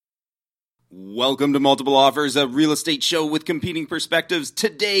Welcome to Multiple Offers, a real estate show with competing perspectives.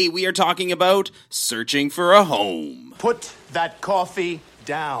 Today we are talking about searching for a home. Put that coffee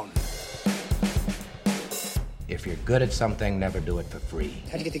down. If you're good at something, never do it for free.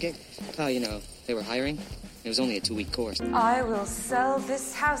 How'd you get the gig? Oh, you know, they were hiring. It was only a 2-week course. I will sell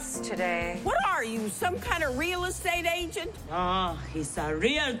this house today. What are you, some kind of real estate agent? Oh, he's a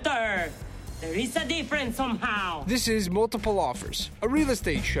realtor. There is a difference somehow. This is Multiple Offers, a real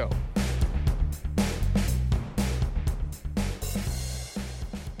estate show.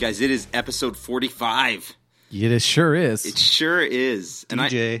 Guys, it is episode 45. It sure is. It sure is.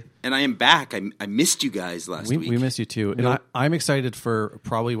 DJ. And I am back. I missed you guys last week. We missed you too. And I'm excited for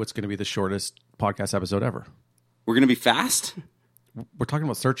probably what's going to be the shortest podcast episode ever. We're going to be fast? We're talking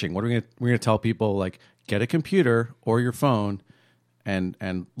about searching. What are we're going to tell people? Like, get a computer or your phone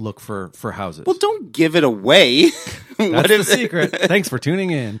and look for houses. Well, don't give it away. That's the secret. Thanks for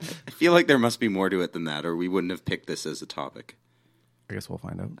tuning in. I feel like there must be more to it than that, or we wouldn't have picked this as a topic. I guess we'll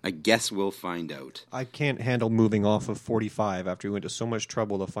find out. I can't handle moving off of 45 after we went to so much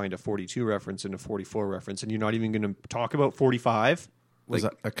trouble to find a 42 reference and a 44 reference, and you're not even going to talk about 45? Was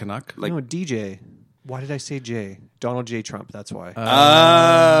that a Canuck? No, DJ. Why did I say J? Donald J. Trump, that's why.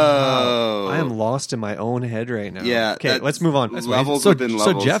 Oh. I am lost in my own head right now. Yeah. Okay, let's move on. Levels within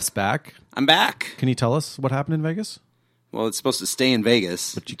levels. So Jeff's back. I'm back. Can you tell us what happened in Vegas? Well, it's supposed to stay in Vegas,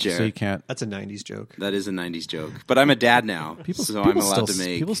 So Jared. you can't. That's a 90s joke. That is a 90s joke. But I'm a dad now, so I'm allowed to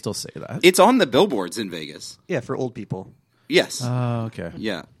make... People still say that. It's on the billboards in Vegas. Yeah, for old people. Yes. Oh, okay.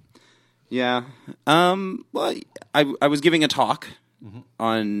 Yeah. Yeah. Well, I was giving a talk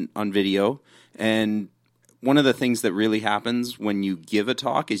on video, and one of the things that really happens when you give a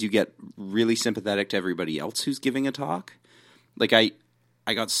talk is you get really sympathetic to everybody else who's giving a talk. Like, I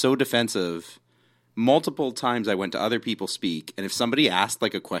got so defensive. Multiple times I went to other people speak, and if somebody asked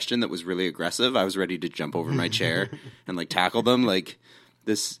like a question that was really aggressive, I was ready to jump over my chair and like tackle them. Like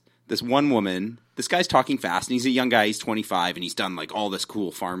this one woman, this guy's talking fast, and he's a young guy, he's 25, and he's done like all this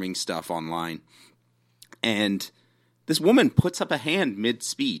cool farming stuff online. And this woman puts up a hand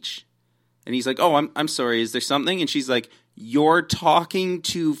mid-speech, and he's like, "Oh, I'm sorry, is there something?" And she's like, "You're talking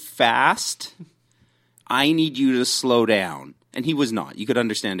too fast. I need you to slow down." And he was not. You could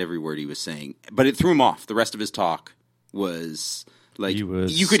understand every word he was saying. But it threw him off. The rest of his talk was like,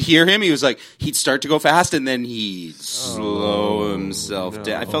 you could hear him. He was like, he'd start to go fast, and then he'd slow himself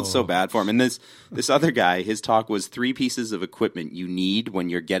down. I felt so bad for him. And this other guy, his talk was 3 pieces of equipment you need when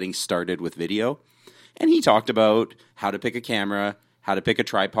you're getting started with video. And he talked about how to pick a camera, how to pick a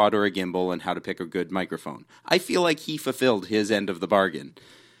tripod or a gimbal, and how to pick a good microphone. I feel like he fulfilled his end of the bargain.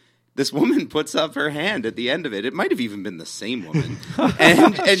 This woman puts up her hand at the end of it. It might have even been the same woman.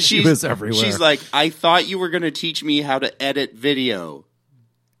 And she was everywhere. She's like, "I thought you were going to teach me how to edit video."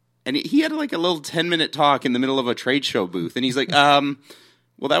 And he had like a little 10-minute talk in the middle of a trade show booth. And he's like, well,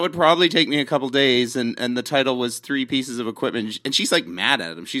 that would probably take me a couple days. And the title was 3 pieces of equipment. And she's like mad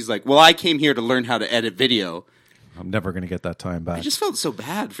at him. She's like, "Well, I came here to learn how to edit video." I'm never going to get that time back. I just felt so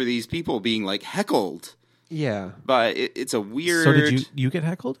bad for these people being like heckled. Yeah. But it's a weird... So did you get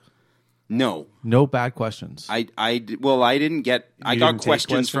heckled? No. No bad questions. I didn't get... I got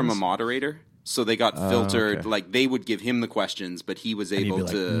questions from a moderator, so they got filtered. Okay. Like, they would give him the questions, but he was able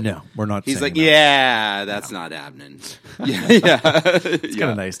like, to... "No, we're not He's saying like, that." "Yeah, that's not happening." Yeah. It's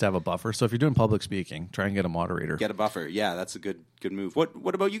kind of nice to have a buffer. So if you're doing public speaking, try and get a moderator. Get a buffer. Yeah, that's a good move.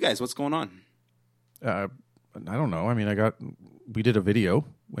 What about you guys? What's going on? I don't know. I mean, we did a video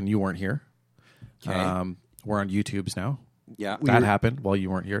when you weren't here. Okay. We're on YouTube's now. Yeah. That happened while you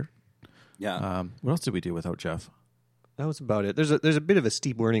weren't here. Yeah. What else did we do without Jeff? That was about it. There's a bit of a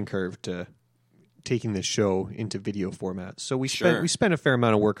steep learning curve to taking this show into video format. So we spent a fair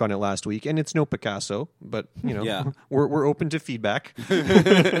amount of work on it last week, and it's no Picasso, but you know, we're open to feedback.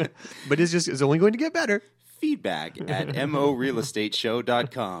 But it's only going to get better. Feedback at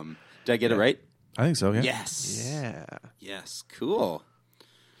morealestateshow.com. Did I get it right? I think so, yeah. Yes. Yeah. Yes. Cool.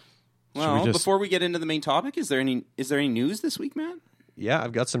 Well, before we get into the main topic, is there any news this week, Matt? Yeah,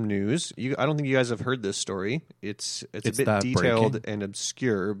 I've got some news. I don't think you guys have heard this story. It's a bit detailed and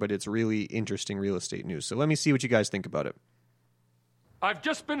obscure, but it's really interesting real estate news. So let me see what you guys think about it. I've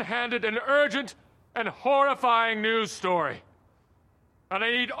just been handed an urgent and horrifying news story. And I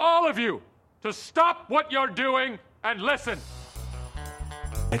need all of you to stop what you're doing and listen.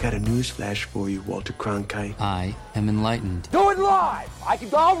 I got a news flash for you, Walter Cronkite. I am enlightened. Do it live!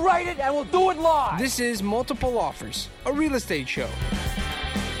 I'll write it and we'll do it live! This is Multiple Offers, a real estate show.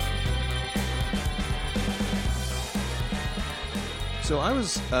 So I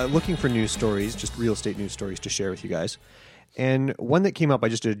was looking for news stories, just real estate news stories to share with you guys. And one that came up, I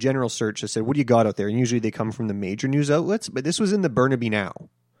just did a general search that said, what do you got out there? And usually they come from the major news outlets, but this was in the Burnaby Now.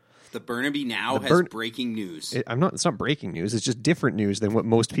 The Burnaby Now has breaking news. It's not breaking news. It's just different news than what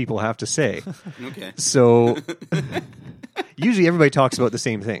most people have to say. Okay. So usually everybody talks about the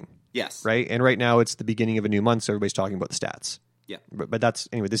same thing. Yes. Right? And right now it's the beginning of a new month, so everybody's talking about the stats. Yeah. But that's,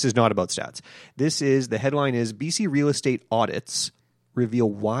 anyway, this is not about stats. The headline is BC real estate audits reveal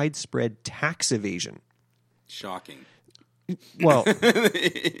widespread tax evasion. Shocking. Well,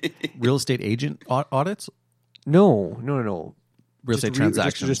 real estate agent audits? No. Real estate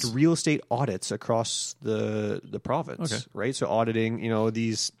transactions. Just real estate audits across the province, okay. Right? So auditing,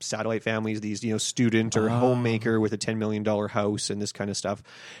 these satellite families, these, student or homemaker with a $10 million house and this kind of stuff.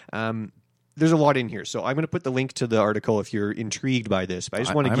 There's a lot in here. So I'm going to put the link to the article if you're intrigued by this. But I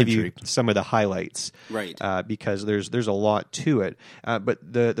just want to give you some of the highlights. Right. Because there's a lot to it. But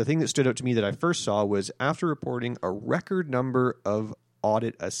the thing that stood out to me that I first saw was after reporting a record number of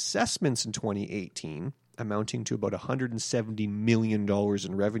audit assessments in 2018, amounting to about $170 million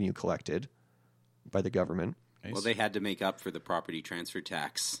in revenue collected by the government. Nice. Well, they had to make up for the property transfer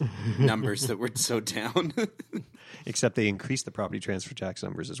tax numbers that were so down. Except they increased the property transfer tax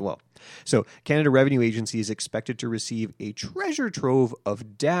numbers as well. So Canada Revenue Agency is expected to receive a treasure trove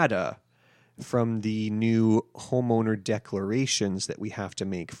of data from the new homeowner declarations that we have to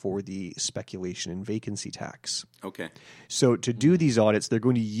make for the speculation and vacancy tax. Okay. So to do these audits, they're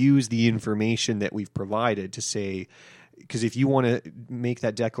going to use the information that we've provided to say, because if you want to make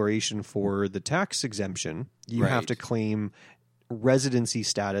that declaration for the tax exemption, you have to claim residency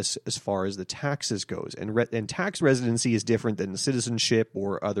status as far as the taxes goes. And tax residency is different than citizenship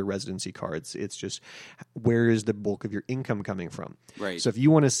or other residency cards. It's just where is the bulk of your income coming from. Right. So if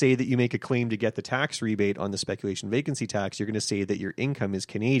you want to say that you make a claim to get the tax rebate on the speculation vacancy tax, you're going to say that your income is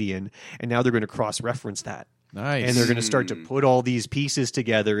Canadian, and now they're going to cross-reference that. Nice. And they're going to start to put all these pieces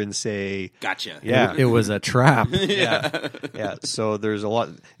together and say, gotcha. Yeah. It was a trap. Yeah. So there's a lot.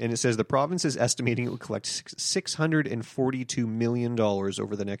 And it says the province is estimating it will collect $642 million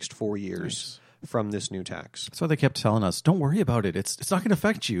over the next 4 years from this new tax. That's why they kept telling us, don't worry about it. It's not going to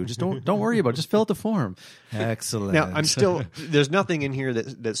affect you. Just don't worry about it. Just fill out the form. Excellent. Now, there's nothing in here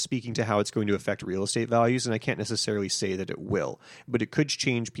that's speaking to how it's going to affect real estate values, and I can't necessarily say that it will, but it could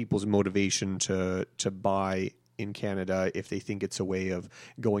change people's motivation to buy in Canada if they think it's a way of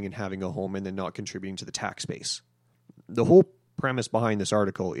going and having a home and then not contributing to the tax base. The whole premise behind this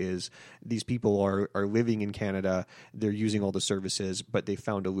article is these people are living in Canada, they're using all the services, but they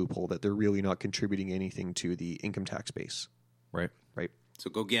found a loophole that they're really not contributing anything to the income tax base. Right. So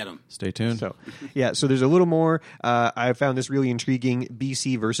go get them. Stay tuned. So there's a little more. I found this really intriguing.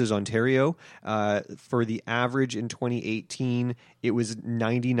 BC versus Ontario. For the average in 2018, it was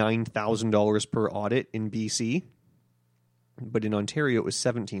 $99,000 per audit in BC, but in Ontario it was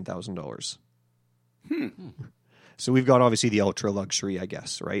 $17,000. So we've got obviously the ultra luxury, I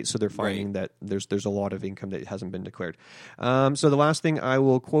guess, right? So they're finding that there's a lot of income that hasn't been declared. So the last thing I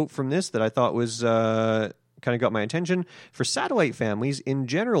will quote from this that I thought was kind of got my attention, for satellite families, in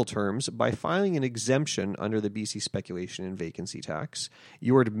general terms, by filing an exemption under the BC speculation and vacancy tax,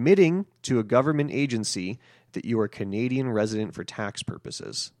 you are admitting to a government agency that you are a Canadian resident for tax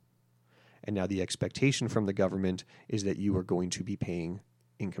purposes. And now the expectation from the government is that you are going to be paying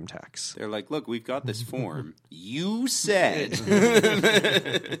income tax. They're like, look, we've got this form. You said.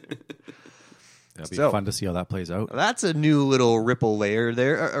 It'll be fun to see how that plays out. That's a new little ripple layer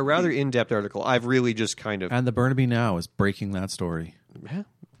there. A rather in-depth article. I've really just kind of... And the Burnaby Now is breaking that story. Yeah.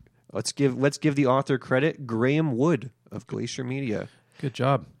 Let's give the author credit. Graham Wood of Glacier Media. Good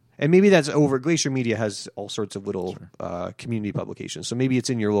job. And maybe that's over. Glacier Media has all sorts of little community publications. So maybe it's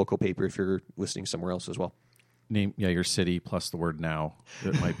in your local paper if you're listening somewhere else as well. Name your city plus the word now.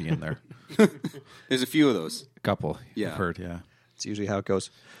 It might be in there. There's a few of those. A couple. Yeah. You've heard, yeah. It's usually how it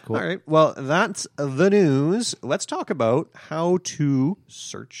goes. Cool. All right. Well, that's the news. Let's talk about how to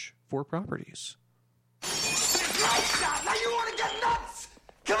search for properties. Now you want to get nuts?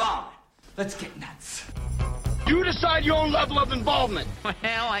 Come on, let's get nuts. You decide your own level of involvement. Well,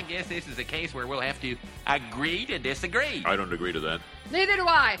 I guess this is a case where we'll have to agree to disagree. I don't agree to that. Neither do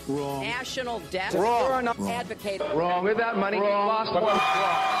I. Wrong. National debt. Wrong. You're an Wrong. advocate. Wrong. With that money, Wrong. lost one. Wrong.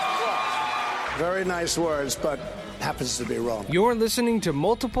 Very nice words, but happens to be wrong. You're listening to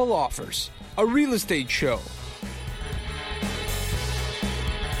Multiple Offers, a real estate show.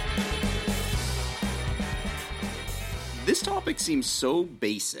 This topic seems so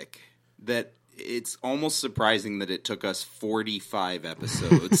basic that it's almost surprising that it took us 45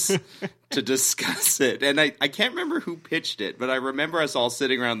 episodes to discuss it. And I can't remember who pitched it, but I remember us all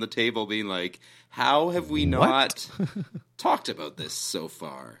sitting around the table being like, how have we not talked about this so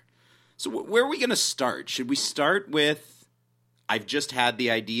far? So where are we going to start? Should we start with, I've just had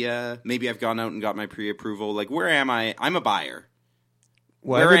the idea, maybe I've gone out and got my pre-approval. Like, where am I? I'm a buyer.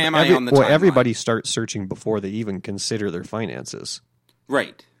 Well, where am I on the timeline? Well, everybody starts searching before they even consider their finances.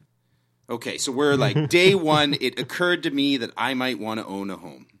 Right. Okay, so we're like, day one, it occurred to me that I might want to own a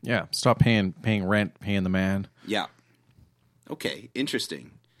home. Yeah, stop paying rent, paying the man. Yeah. Okay,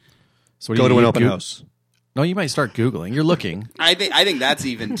 interesting. So go to an open house. No, you might start Googling. You're looking. I think that's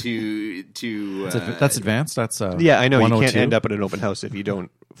even too. That's advanced. That's yeah, I know. You can't end up at an open house if you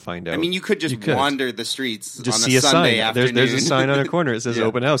don't find out. I mean, you could just wander the streets. Just on see a Sunday sign. Afternoon. There's a sign on a corner. It says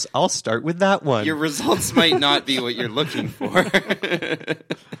open house. I'll start with that one. Your results might not be what you're looking for.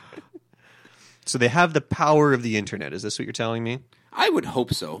 So they have the power of the internet. Is this what you're telling me? I would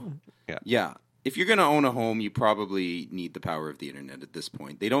hope so. Yeah. Yeah. If you're going to own a home, you probably need the power of the internet at this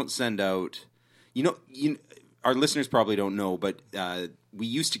point. They don't send out. Our listeners probably don't know, but we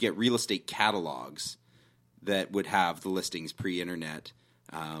used to get real estate catalogs that would have the listings pre-internet.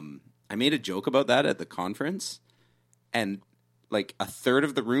 I made a joke about that at the conference, and like a third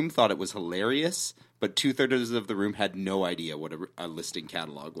of the room thought it was hilarious, but 2/3 of the room had no idea what a listing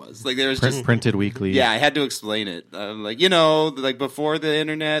catalog was. Like there was just printed weekly. Yeah, I had to explain it. Like before the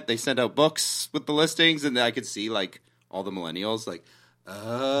internet, they sent out books with the listings, and I could see like all the millennials like,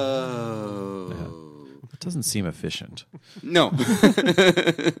 oh. Yeah. It doesn't seem efficient. No.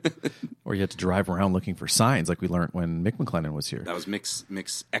 Or you had to drive around looking for signs like we learned when Mick McLennan was here. That was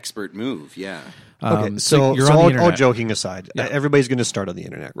Mick's expert move, yeah. Okay, so all joking aside, everybody's going to start on the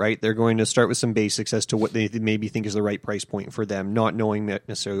internet, right? They're going to start with some basics as to what they maybe think is the right price point for them, not knowing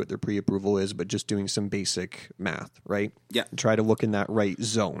necessarily what their pre-approval is, but just doing some basic math, right? Yeah. Try to look in that right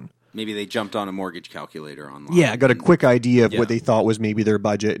zone. Maybe they jumped on a mortgage calculator online. Yeah, got a quick idea of what they thought was maybe their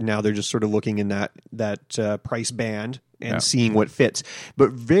budget, and now they're just sort of looking in that price band and seeing what fits.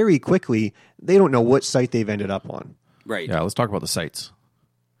 But very quickly, they don't know what site they've ended up on. Right. Yeah, let's talk about the sites.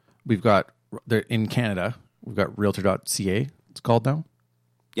 We've got, in Canada, we've got Realtor.ca, it's called now.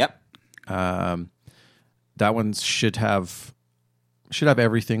 Yep. That one should have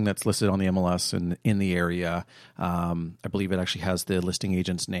everything that's listed on the MLS in the area. I believe it actually has the listing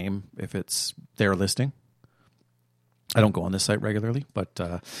agent's name if it's their listing. I don't go on this site regularly, but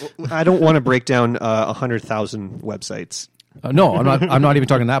I don't want to break down 100,000 websites. No, I'm not even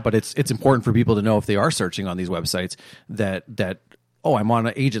talking that. But it's important for people to know if they are searching on these websites that I'm on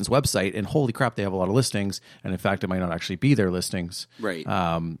an agent's website and holy crap, they have a lot of listings, and in fact, it might not actually be their listings. Right.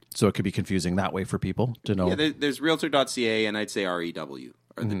 So it could be confusing that way for people to know. Yeah, there's Realtor.ca and I'd say REW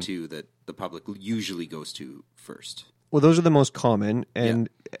are the two that the public usually goes to first. Well, those are the most common, and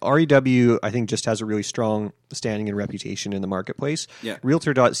REW, I think, just has a really strong standing and reputation in the marketplace. Yeah.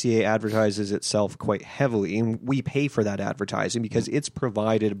 Realtor.ca advertises itself quite heavily, and we pay for that advertising because it's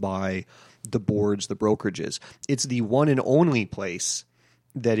provided by the boards, the brokerages. It's the one and only place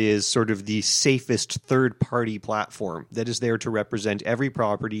that is sort of the safest third-party platform that is there to represent every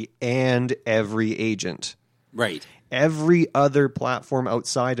property and every agent. Right. Every other platform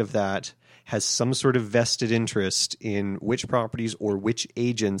outside of that has some sort of vested interest in which properties or which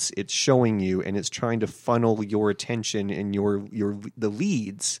agents it's showing you, and it's trying to funnel your attention and the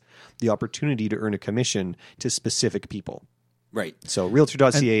leads, the opportunity to earn a commission to specific people. Right. So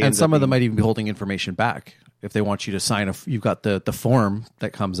Realtor.ca and some of them might even be holding information back. If they want you to sign you've got the form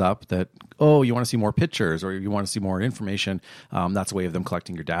that comes up that, you want to see more pictures or you want to see more information. That's a way of them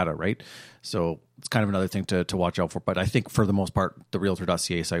collecting your data, right? So it's kind of another thing to watch out for. But I think for the most part, the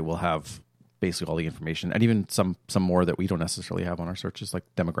Realtor.ca site will have basically all the information, and even some more that we don't necessarily have on our searches, like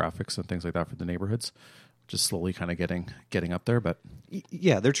demographics and things like that for the neighborhoods, just slowly kind of getting up there. But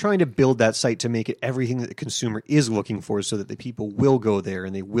yeah, they're trying to build that site to make it everything that the consumer is looking for, so that the people will go there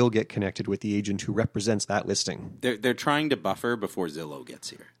and they will get connected with the agent who represents that listing. They're trying to buffer before Zillow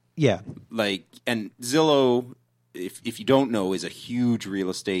gets here. Yeah, and Zillow, if you don't know, is a huge real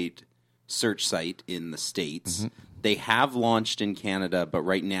estate search site in the States. Mm-hmm. They have launched in Canada, but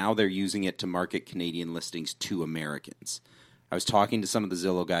right now they're using it to market Canadian listings to Americans. I was talking to some of the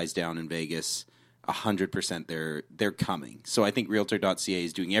Zillow guys down in Vegas. 100% they're coming. So I think Realtor.ca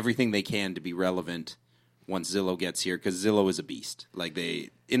is doing everything they can to be relevant once Zillow gets here, because Zillow is a beast. Like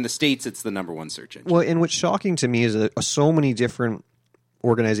in the States, it's the number one search engine. Well, and what's shocking to me is that so many different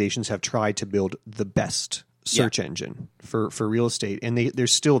organizations have tried to build the best search engine for real estate. And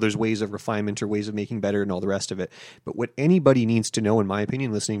there's ways of refinement or ways of making better and all the rest of it. But what anybody needs to know, in my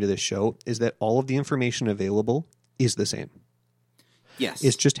opinion, listening to this show, is that all of the information available is the same. Yes.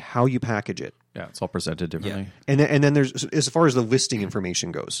 It's just how you package it. Yeah, it's all presented differently. Yeah. And then there's, as far as the listing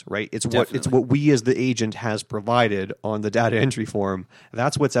information goes, right? It's what we as the agent has provided on the data entry form.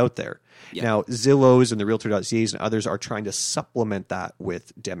 That's what's out there. Yeah. Now, Zillow's and the Realtor.ca's and others are trying to supplement that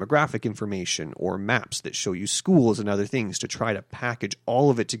with demographic information or maps that show you schools and other things to try to package all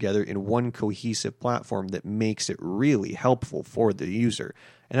of it together in one cohesive platform that makes it really helpful for the user.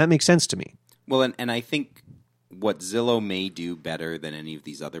 And that makes sense to me. Well, and I think what Zillow may do better than any of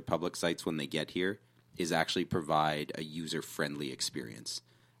these other public sites when they get here is actually provide a user-friendly experience.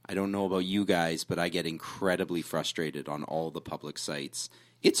 I don't know about you guys, but I get incredibly frustrated on all the public sites.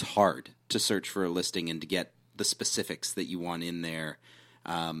 It's hard to search for a listing and to get the specifics that you want in there.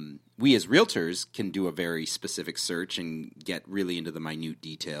 We as realtors can do a very specific search and get really into the minute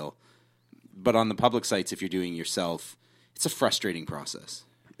detail. But on the public sites, if you're doing it yourself, it's a frustrating process.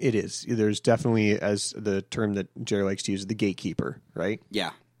 It is. There's definitely, as the term that Jerry likes to use, the gatekeeper, right?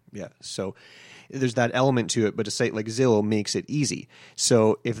 Yeah. Yeah. So there's that element to it, but a site like Zillow makes it easy.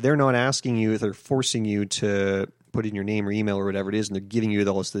 So if they're not asking you, if they're forcing you to put in your name or email or whatever it is, and they're giving you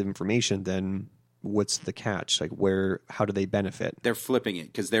all this information, then what's the catch? Like, how do they benefit? They're flipping it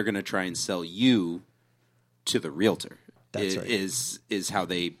because they're going to try and sell you to the realtor. That's right. Is how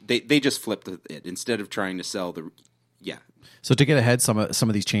they just flipped it instead of trying to sell the. Yeah. So to get ahead, some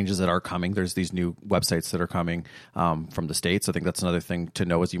of these changes that are coming, there's these new websites that are coming from the States. I think that's another thing to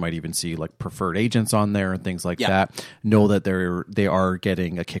know is you might even see like preferred agents on there and things like that. Know that they are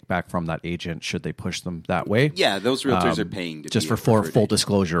getting a kickback from that agent should they push them that way. Yeah, those realtors are paying to just for full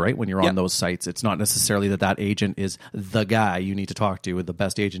disclosure, right? When you're on those sites, it's not necessarily that agent is the guy you need to talk to, the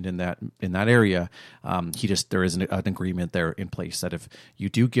best agent in that area. There is an agreement there in place that if you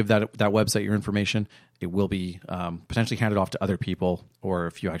do give that website your information, it will be potentially handed off to other people, or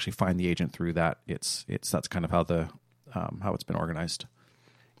if you actually find the agent through that, that's kind of how it's been organized.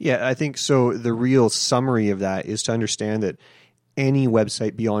 Yeah, I think so. The real summary of that is to understand that any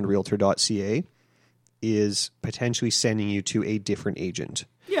website beyond Realtor.ca is potentially sending you to a different agent.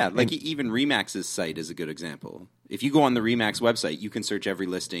 Yeah, like even Remax's site is a good example. If you go on the Remax website, you can search every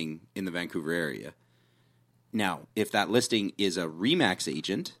listing in the Vancouver area. Now, if that listing is a Remax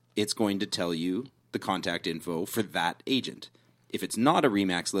agent, it's going to tell you the contact info for that agent. If it's not a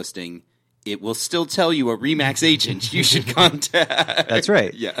Remax listing, it will still tell you a Remax agent you should contact. That's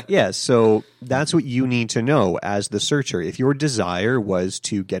right. Yeah. Yeah. So that's what you need to know as the searcher. If your desire was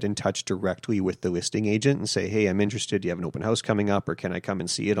to get in touch directly with the listing agent and say, hey, I'm interested. Do you have an open house coming up, or can I come and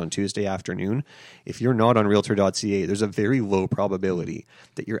see it on Tuesday afternoon? If you're not on Realtor.ca, there's a very low probability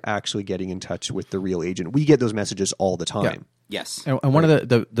that you're actually getting in touch with the real agent. We get those messages all the time. Yeah. Yes. And one of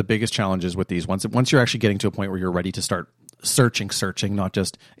the biggest challenges with these, once you're actually getting to a point where you're ready to start searching, not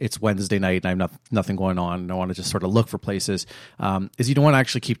just it's Wednesday night and I have nothing going on and I want to just sort of look for places, is you don't want to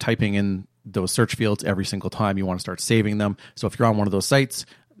actually keep typing in those search fields every single time. You want to start saving them. So if you're on one of those sites,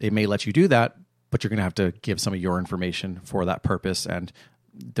 it may let you do that, but you're going to have to give some of your information for that purpose, and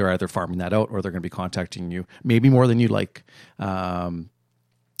they're either farming that out or they're going to be contacting you maybe more than you'd like. And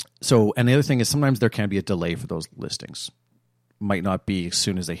the other thing is sometimes there can be a delay for those listings. Might not be as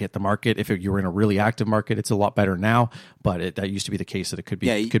soon as they hit the market. If you were in a really active market, it's a lot better now, but that used to be the case that it could be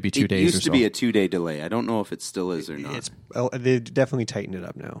 2 days or so. It used to be a 2-day delay. I don't know if it still is or not. They definitely tightened it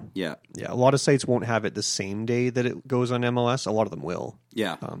up now. Yeah. Yeah. A lot of sites won't have it the same day that it goes on MLS. A lot of them will.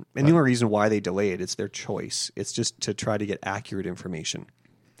 Yeah. And the only reason why they delay it's their choice. It's just to try to get accurate information.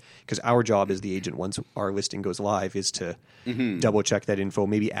 Because our job as the agent, once our listing goes live, is to double check that info,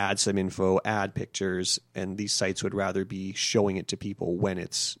 maybe add some info, add pictures, and these sites would rather be showing it to people when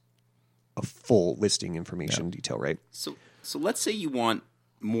it's a full listing information detail, right? So let's say you want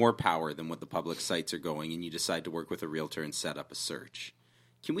more power than what the public sites are going, and you decide to work with a realtor and set up a search.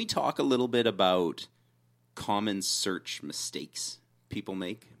 Can we talk a little bit about common search mistakes people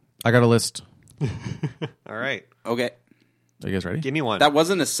make? I got a list. All right. Okay. Are you guys ready? Give me one. That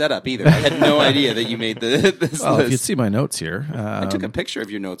wasn't a setup either. I had no idea that you made this list. If you'd see my notes here. I took a picture of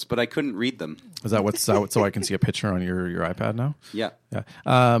your notes, but I couldn't read them. Is that what's so I can see a picture on your iPad now?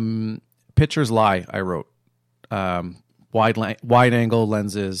 Yeah. Pictures lie, I wrote. Wide angle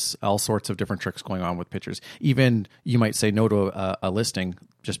lenses, all sorts of different tricks going on with pictures. Even you might say no to a listing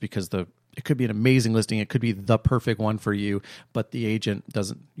just because it could be an amazing listing. It could be the perfect one for you, but the agent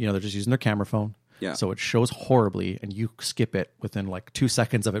doesn't, they're just using their camera phone. Yeah. So it shows horribly, and you skip it within like 2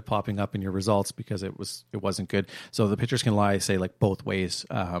 seconds of it popping up in your results because it wasn't good. So the pictures can lie, say, like both ways.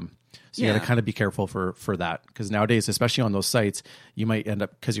 So you got to kind of be careful for that, because nowadays, especially on those sites, you might end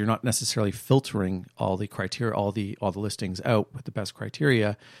up, because you're not necessarily filtering all the criteria, all the listings out with the best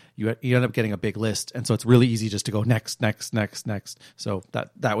criteria. You end up getting a big list, and so it's really easy just to go next. So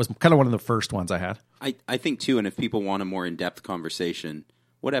that was kind of one of the first ones I had. I think too, and if people want a more in-depth conversation,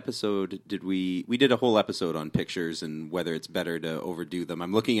 what episode did we did a whole episode on pictures and whether it's better to overdo them.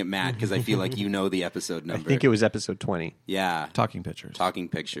 I'm looking at Matt because I feel like you know the episode number. I think it was episode 20. Yeah. Talking pictures.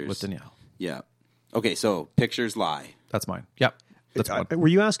 With Danielle. Yeah. Okay, so pictures lie. That's mine. Yep. That's mine. Were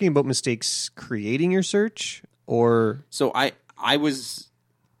you asking about mistakes creating your search, or? So I was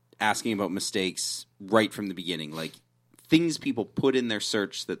asking about mistakes right from the beginning, like things people put in their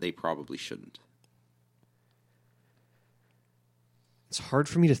search that they probably shouldn't. It's hard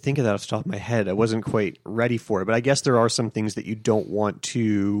for me to think of that off the top of my head. I wasn't quite ready for it, but I guess there are some things that you don't want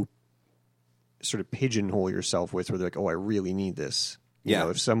to sort of pigeonhole yourself with, where they're like, oh, I really need this. You know,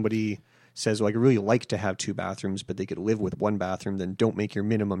 if somebody says, well, I'd really like to have 2 bathrooms, but they could live with 1 bathroom, then don't make your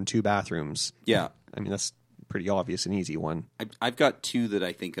minimum 2 bathrooms. Yeah. I mean, that's pretty obvious and easy one. I've got 2 that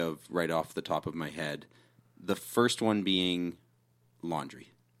I think of right off the top of my head. The first one being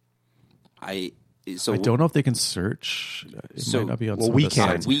laundry. I don't know if they can search. It might not be on some we of the can.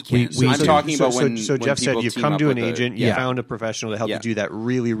 sites. We can. I'm talking about when Jeff said people you've team come up to an with agent, you found a professional to help you do that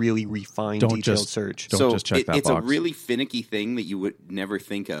really, really refined, detailed search. Don't just check that it's box. a really finicky thing that you would never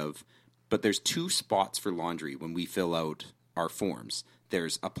think of, but there's 2 spots for laundry when we fill out our forms.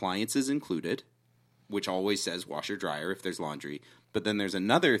 There's appliances included, which always says washer, dryer if there's laundry, but then there's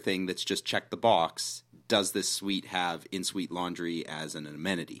another thing that's just check the box, does this suite have in-suite laundry as an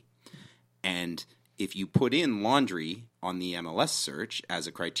amenity? And if you put in laundry on the MLS search as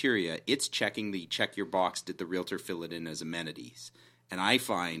a criteria, it's checking the check your box, did the realtor fill it in as amenities? And I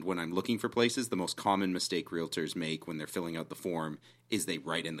find when I'm looking for places, the most common mistake realtors make when they're filling out the form is they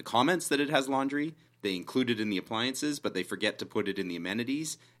write in the comments that it has laundry, they include it in the appliances, but they forget to put it in the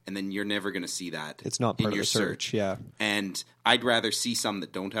amenities, and then you're never going to see that. It's not part in your of the search, yeah. And I'd rather see some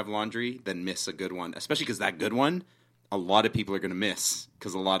that don't have laundry than miss a good one, especially because that good one, a lot of people are going to miss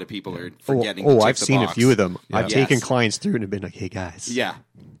because a lot of people are forgetting to check I've the seen box. a few of them. Yeah. I've taken clients through and have been like, hey, guys. Yeah.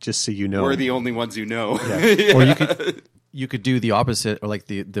 Just so you know. We're the only ones who know. Yeah. Or you could do the opposite, or like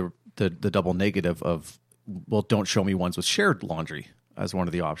the double negative of, well, don't show me ones with shared laundry as one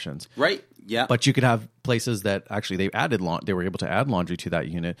of the options. Right. Yeah. But you could have places that actually they were able to add laundry to that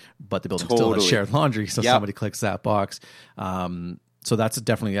unit, but the building still has shared laundry, so somebody clicks that box. So that's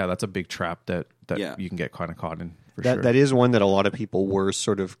definitely that's a big trap that you can get kind of caught in. That is one that a lot of people were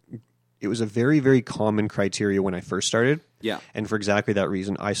sort of. It was a very, very common criteria when I first started. Yeah. And for exactly that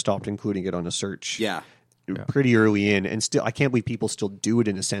reason, I stopped including it on a search. Yeah. Pretty early in, and still, I can't believe people still do it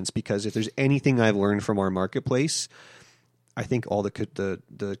in a sense, because if there's anything I've learned from our marketplace, I think all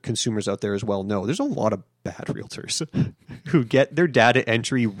the consumers out there as well know there's a lot of bad realtors who get their data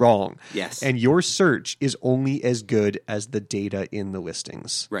entry wrong. Yes. And your search is only as good as the data in the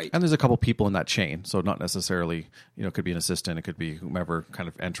listings. Right. And there's a couple people in that chain, so not necessarily, it could be an assistant, it could be whomever kind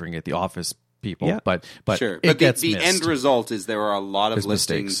of entering at the office people. Yeah. But sure. it But gets the missed. end result is there are a lot of There's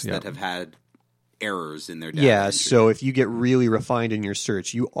listings mistakes, that have had errors in their data Yeah, entry. so if you get really refined in your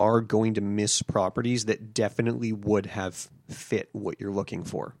search, you are going to miss properties that definitely would have fit what you're looking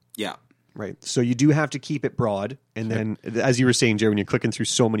for. Yeah. Right. So you do have to keep it broad. And then, as you were saying, Jerry, when you're clicking through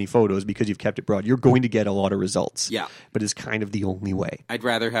so many photos because you've kept it broad, you're going to get a lot of results. Yeah. But it's kind of the only way. I'd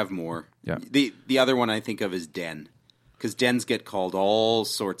rather have more. Yeah. The other one I think of is den, because dens get called all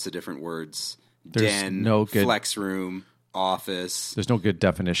sorts of different words. There's Den, no good flex room, office. There's no good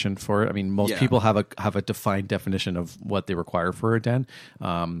definition for it. I mean, most people have a defined definition of what they require for a den,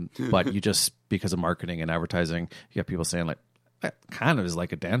 but you just, because of marketing and advertising, you got people saying like, "That kind of is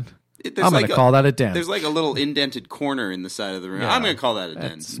like a den." I'm going to call that a den. There's like a little indented corner in the side of the room. I'm going to call that a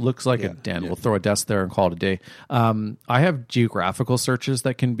den. Looks like a den. We'll throw a desk there and call it a day. I have geographical searches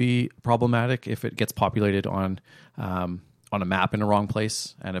that can be problematic if it gets populated on a map in the wrong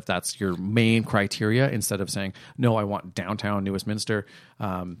place, and if that's your main criteria, instead of saying no, I want downtown New Westminster,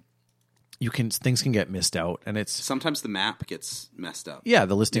 things can get missed out, and it's sometimes the map gets messed up. Yeah,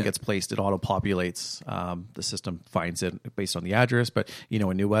 the listing gets placed, it auto populates. The system finds it based on the address, but in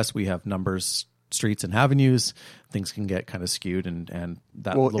New West we have numbers, streets, and avenues. Things can get kind of skewed, and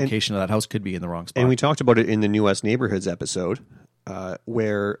that location of that house could be in the wrong spot. And we talked about it in the New West Neighborhoods episode,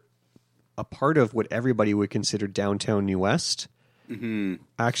 where a part of what everybody would consider downtown New West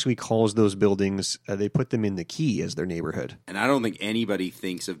actually calls those buildings, they put them in the key as their neighborhood. And I don't think anybody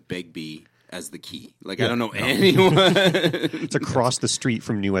thinks of Begbie as the key. Like, I don't know anyone. It's across the street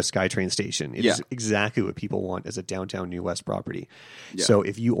from New West SkyTrain station. It is exactly what people want as a downtown New West property. Yeah. So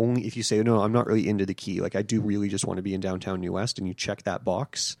if you say, no, I'm not really into the key, like I do really just want to be in downtown New West, and you check that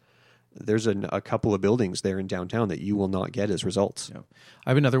box, there's a couple of buildings there in downtown that you will not get as results. Yeah. I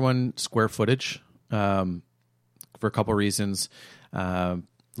have another one, square footage, for a couple of reasons.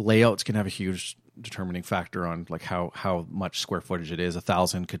 Layouts can have a huge determining factor on like how much square footage it is.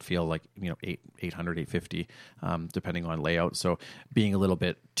 1,000 could feel like 800, 850, depending on layout. So being a little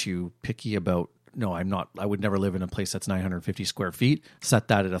bit too picky about, no, I'm not. I would never live in a place that's 950 square feet. Set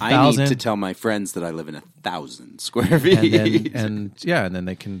that at 1,000. I need to tell my friends that I live in 1,000 square feet, and then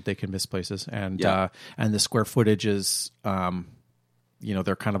they can miss places, and the square footage is.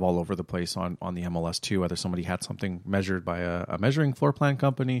 They're kind of all over the place on the MLS too, whether somebody had something measured by a measuring floor plan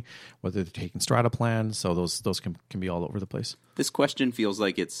company, whether they're taking strata plans. So those can be all over the place. This question feels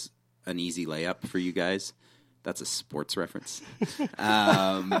like it's an easy layup for you guys. That's a sports reference.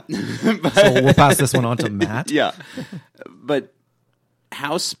 So we'll pass this one on to Matt. Yeah. But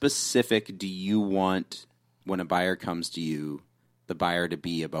how specific do you want, when a buyer comes to you, the buyer to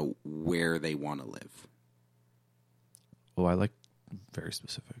be about where they want to live? Oh, I like very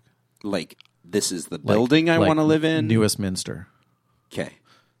specific. Like, this is the building I want to live in? New Westminster. Okay.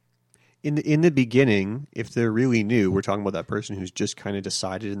 In the beginning, if they're really new, we're talking about that person who's just kind of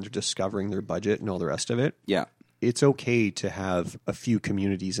decided and they're discovering their budget and all the rest of it. Yeah. It's okay to have a few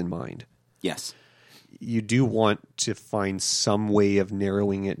communities in mind. Yes. You do want to find some way of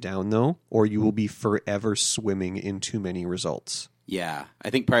narrowing it down, though, or you will be forever swimming in too many results. Yeah.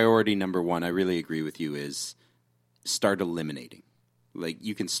 I think priority number one, I really agree with you, is start eliminating. Like,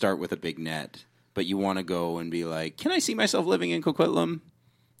 you can start with a big net, but you want to go and be like, can I see myself living in Coquitlam?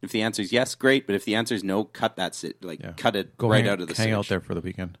 If the answer is yes, great. But if the answer is no, cut that. Cut it right out of the hang out there for the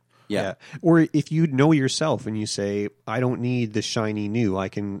weekend. Yeah. Or if you know yourself and you say, I don't need the shiny new, I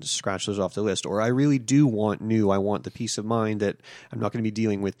can scratch those off the list. Or I really do want new. I want the peace of mind that I'm not going to be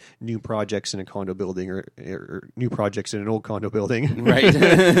dealing with new projects in a condo building or new projects in an old condo building. Right.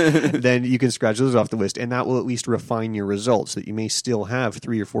 Then you can scratch those off the list. And that will at least refine your results, that you may still have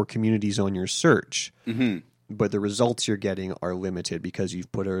 3 or 4 communities on your search. Mm-hmm. But the results you're getting are limited because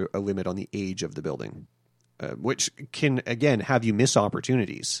you've put a limit on the age of the building, which can, again, have you miss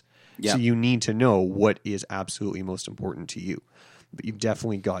opportunities. Yeah. So you need to know what is absolutely most important to you. But you've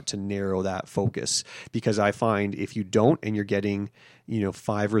definitely got to narrow that focus, because I find if you don't and you're getting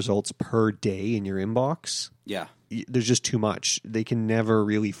 5 results per day in your inbox, there's just too much. They can never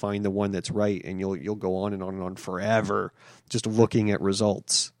really find the one that's right, and you'll go on and on and on forever just looking at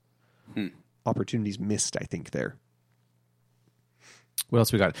results. Opportunities missed, I think, there. What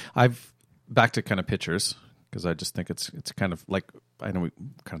else we got? I've back to kind of pictures, because I just think it's kind of like, I know we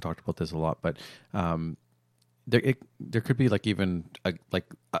kind of talked about this a lot, but there could be like even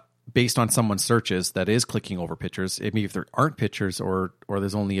based on someone's searches that is clicking over pictures. Maybe if there aren't pictures or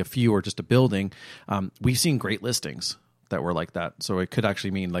there's only a few or just a building, we've seen great listings that were like that. So it could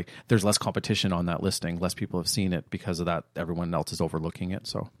actually mean like there's less competition on that listing, less people have seen it because of that. Everyone else is overlooking it.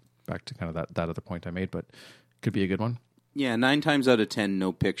 So back to kind of that other point I made, but could be a good one. Yeah, 9 times out of 10,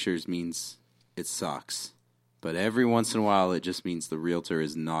 no pictures means it sucks. But every once in a while, it just means the realtor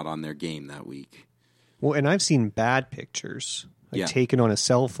is not on their game that week. Well, and I've seen bad pictures taken on a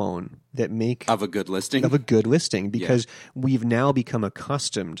cell phone that make... Of a good listing? Of a good listing, because we've now become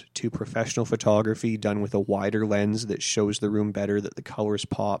accustomed to professional photography done with a wider lens that shows the room better, that the colors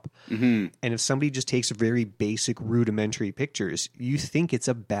pop. Mm-hmm. And if somebody just takes very basic, rudimentary pictures, you think it's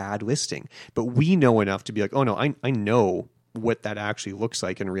a bad listing. But we know enough to be like, oh no, I know what that actually looks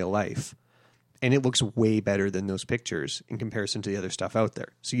like in real life. And it looks way better than those pictures in comparison to the other stuff out there.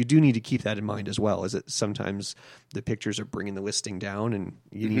 So you do need to keep that in mind as well, is that sometimes the pictures are bringing the listing down and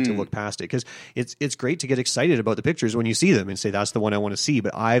you need to look past it. Because it's great to get excited about the pictures when you see them and say, that's the one I want to see.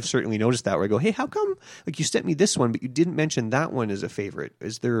 But I've certainly noticed that where I go, hey, how come like you sent me this one, but you didn't mention that one as a favorite?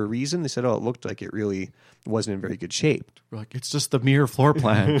 Is there a reason? They said, oh, it looked like it really wasn't in very good shape. We're like, it's just the mere floor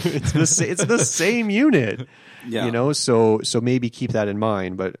plan. It's the same unit. Yeah. So maybe keep that in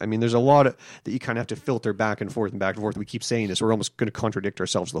mind. But I mean, there's a lot that you kind of have to filter back and forth and back and forth. We keep saying this. We're almost going to contradict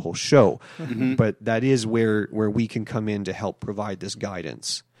ourselves the whole show. Mm-hmm. But that is where we can come in to help provide this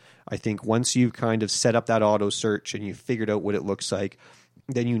guidance. I think once you've kind of set up that auto search and you've figured out what it looks like,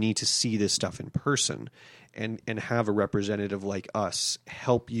 then you need to see this stuff in person and have a representative like us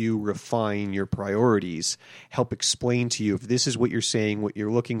help you refine your priorities, help explain to you if this is what you're saying, what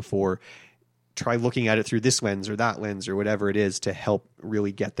you're looking for. Try looking at it through this lens or that lens or whatever it is to help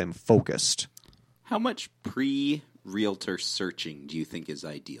really get them focused. How much pre-realtor searching do you think is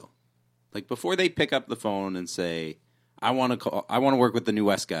ideal? Like before they pick up the phone and say, I want to work with the New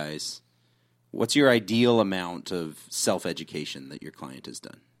West guys. What's your ideal amount of self-education that your client has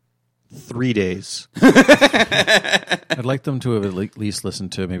done? 3 days. I'd like them to have at least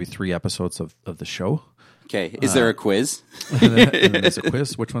listened to maybe 3 episodes of the show. Okay. Is there a quiz? and then there's a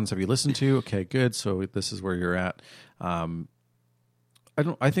quiz. Which ones have you listened to? Okay, good. So this is where you're at. I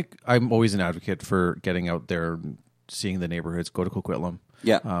think I'm always an advocate for getting out there, seeing the neighborhoods. Go to Coquitlam,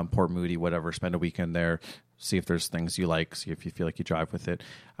 Port Moody, whatever. Spend a weekend there. See if there's things you like. See if you feel like you drive with it.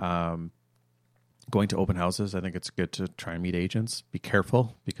 Going to open houses, I think it's good to try and meet agents. Be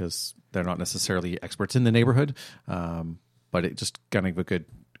careful because they're not necessarily experts in the neighborhood, but it just kind of a good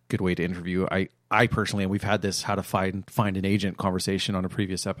way to interview. I personally, and we've had this how to find an agent conversation on a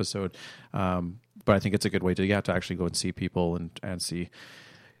previous episode, but I think it's a good way to actually go and see people and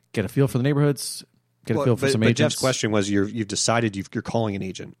get a feel for the neighborhoods, get a feel for some agents. Jeff's question was, you've decided you're calling an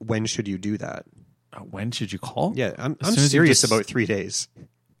agent. When should you do that? When should you call? Yeah, I'm serious about 3 days.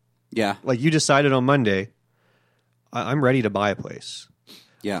 Yeah. Like you decided on Monday, I'm ready to buy a place.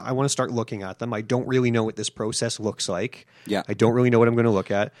 Yeah. I want to start looking at them. I don't really know what this process looks like. Yeah. I don't really know what I'm going to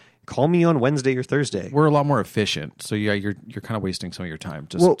look at. Call me on Wednesday or Thursday. We're a lot more efficient. So yeah, you're kind of wasting some of your time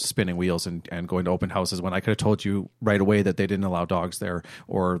just spinning wheels and going to open houses when I could have told you right away that they didn't allow dogs there,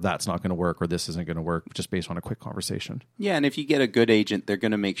 or that's not going to work, or this isn't going to work, just based on a quick conversation. Yeah, and if you get a good agent, they're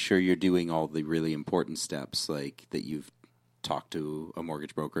going to make sure you're doing all the really important steps, like that you've talked to a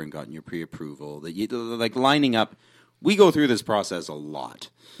mortgage broker and gotten your pre-approval, that you like lining up. We go through this process a lot.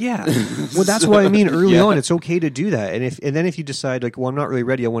 Yeah. Well, that's what I mean. Early on, it's okay to do that. And then if you decide, like, well, I'm not really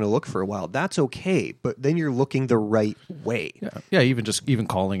ready, I want to look for a while, that's okay. But then you're looking the right way. Yeah. Even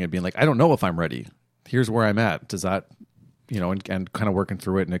calling and being like, I don't know if I'm ready. Here's where I'm at. Does that, and kind of working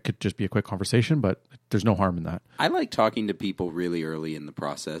through it. And it could just be a quick conversation, but there's no harm in that. I like talking to people really early in the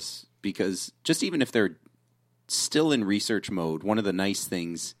process because just even if they're still in research mode, one of the nice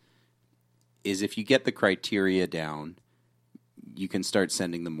things is if you get the criteria down, you can start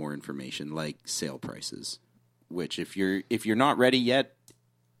sending them more information like sale prices, which if you're not ready yet,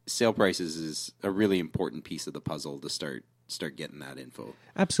 sale prices is a really important piece of the puzzle to start getting that info.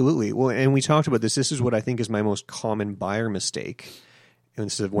 Absolutely. Well, and we talked about this. This is what I think is my most common buyer mistake, and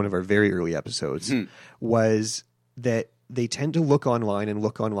this is one of our very early episodes, was that they tend to look online and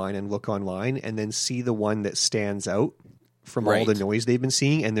then see the one that stands out from all the noise they've been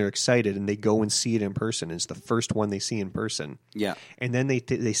seeing, and they're excited, and they go and see it in person. It's the first one they see in person. Yeah. And then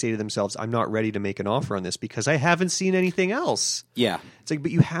they say to themselves, I'm not ready to make an offer on this because I haven't seen anything else. Yeah. It's like, but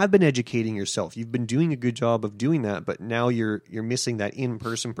you have been educating yourself. You've been doing a good job of doing that, but now you're missing that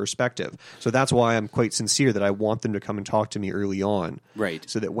in-person perspective. So that's why I'm quite sincere that I want them to come and talk to me early on. Right.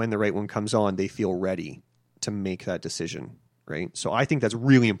 So that when the right one comes on, they feel ready to make that decision. Right. So I think that's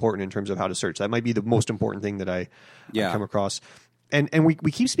really important in terms of how to search. That might be the most important thing that I come across. And we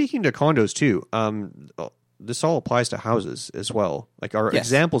keep speaking to condos too. This all applies to houses as well. Like our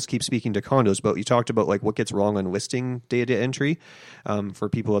examples keep speaking to condos, but you talked about like what gets wrong on listing data entry for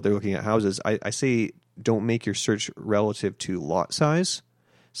people out there looking at houses. I say don't make your search relative to lot size.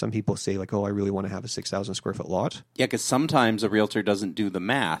 Some people say like, oh, I really want to have a 6,000 square foot lot. Yeah, because sometimes a realtor doesn't do the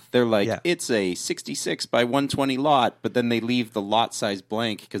math. They're like, it's a 66 by 120 lot, but then they leave the lot size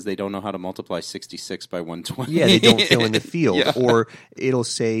blank because they don't know how to multiply 66 by 120. Yeah, they don't fill in the field. Yeah. Or it'll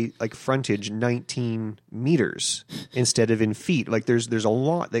say like frontage 19 meters instead of in feet. Like there's a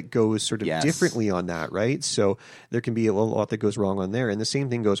lot that goes sort of differently on that, right? So there can be a lot that goes wrong on there. And the same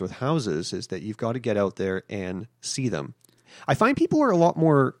thing goes with houses, is that you've got to get out there and see them. I find people are a lot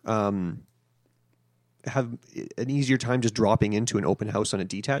more have an easier time just dropping into an open house on a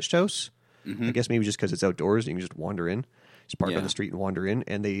detached house. Mm-hmm. I guess maybe just because it's outdoors and you can just wander in, just park on the street and wander in.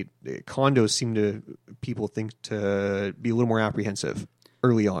 And condos seem to people think to be a little more apprehensive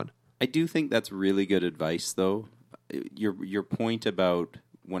early on. I do think that's really good advice, though. Your point about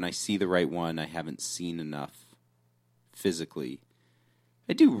when I see the right one, I haven't seen enough physically.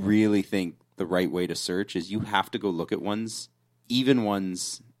 I do really think the right way to search is you have to go look at ones, even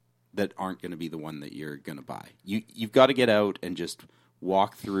ones that aren't going to be the one that you're going to buy. You've got to get out and just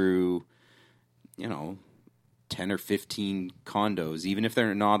walk through, 10 or 15 condos, even if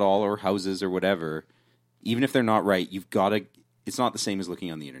they're not all or houses or whatever, even if they're not right, it's not the same as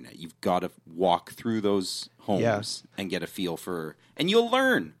looking on the internet. You've got to walk through those homes and get a feel for, and you'll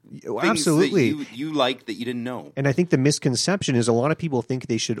learn things absolutely that you like that you didn't know. And I think the misconception is a lot of people think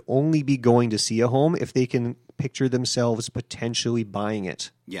they should only be going to see a home if they can picture themselves potentially buying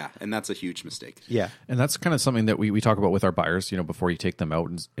it. Yeah, and that's a huge mistake. Yeah. And that's kind of something that we talk about with our buyers, before you take them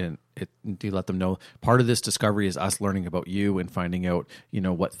out, and Do you let them know part of this discovery is us learning about you and finding out,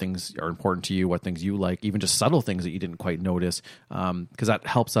 what things are important to you, what things you like, even just subtle things that you didn't quite notice, because that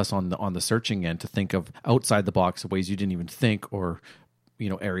helps us on the searching end to think of outside the box of ways you didn't even think, or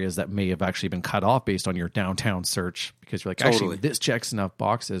areas that may have actually been cut off based on your downtown search, because you're like, actually, this checks enough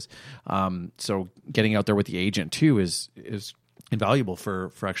boxes. So getting out there with the agent too is invaluable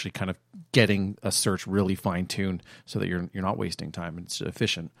for actually kind of getting a search really fine tuned so that you're not wasting time and it's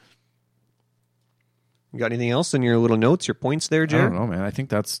efficient. You got anything else in your little notes, your points there, Jared? I don't know, man. I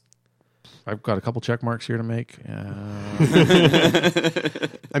think I've got a couple check marks here to make.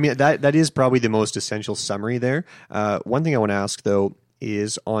 I mean, that is probably the most essential summary there. One thing I want to ask, though,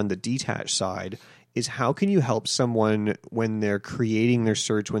 is on the detached side, is how can you help someone when they're creating their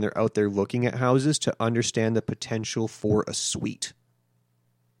search, when they're out there looking at houses, to understand the potential for a suite?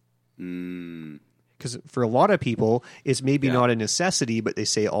 Because for a lot of people, it's maybe not a necessity, but they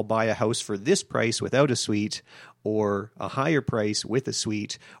say, I'll buy a house for this price without a suite, or a higher price with a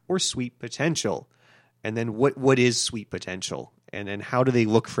suite, or suite potential. And then what is suite potential? And then how do they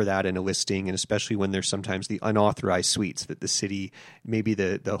look for that in a listing? And especially when there's sometimes the unauthorized suites that the city, maybe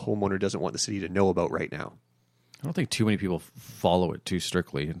the homeowner doesn't want the city to know about right now. I don't think too many people follow it too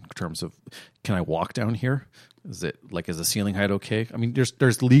strictly in terms of, can I walk down here? Is the ceiling height okay? I mean,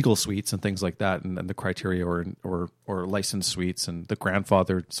 there's legal suites and things like that, and the criteria or licensed suites and the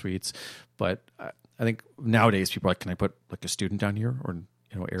grandfathered suites. But I think nowadays people are like, can I put like a student down here, or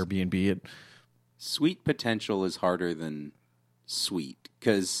Airbnb it? Suite potential is harder than suite,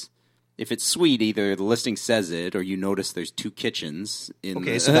 because if it's suite, either the listing says it or you notice there's 2 kitchens in.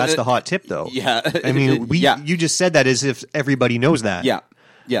 Okay, so that's the hot tip, though. Yeah, I mean, you just said that as if everybody knows that.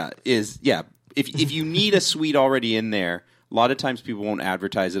 If you need a suite already in there, a lot of times people won't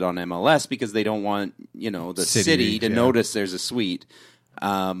advertise it on MLS because they don't want the city to notice there's a suite.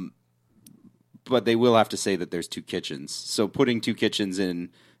 But they will have to say that there's 2 kitchens. So putting 2 kitchens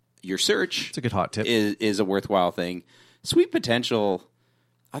in your search, it's a good hot tip, is a worthwhile thing. Suite potential,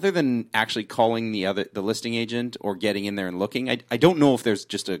 other than actually calling the listing agent or getting in there and looking, I don't know if there's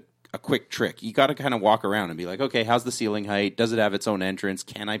just a quick trick. You got to kind of walk around and be like, okay, how's the ceiling height? Does it have its own entrance?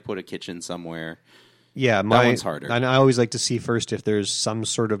 Can I put a kitchen somewhere? Yeah, that one's harder. And I always like to see first if there's some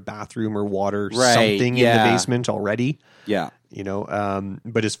sort of bathroom or water something in the basement already. Yeah.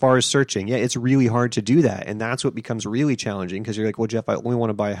 But as far as searching, it's really hard to do that. And that's what becomes really challenging, because you're like, well, Jeff, I only want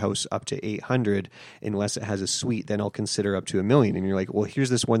to buy a house up to 800 unless it has a suite. Then I'll consider up to $1 million. And you're like, well, here's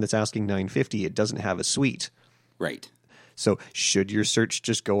this one that's asking 950. It doesn't have a suite. Right. So should your search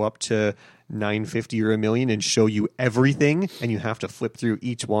just go up to 950 or $1 million and show you everything, and you have to flip through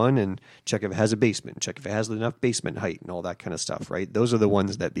each one and check if it has a basement, check if it has enough basement height and all that kind of stuff, right? Those are the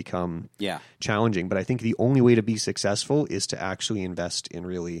ones that become challenging. But I think the only way to be successful is to actually invest in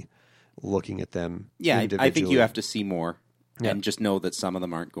really looking at them individually. I think you have to see more and just know that some of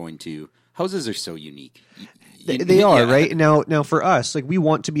them aren't going to. Houses are so unique. They are, right? Now for us, like, we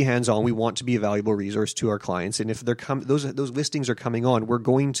want to be hands-on. We want to be a valuable resource to our clients. And if those listings are coming on, we're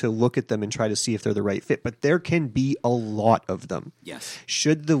going to look at them and try to see if they're the right fit. But there can be a lot of them. Yes.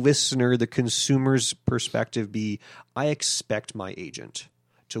 Should the listener, the consumer's perspective be, I expect my agent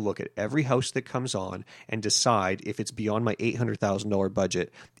to look at every house that comes on and decide if it's beyond my $800,000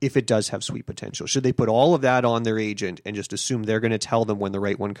 budget, if it does have suite potential? Should they put all of that on their agent and just assume they're going to tell them when the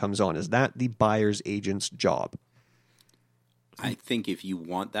right one comes on? Is that the buyer's agent's job? I think if you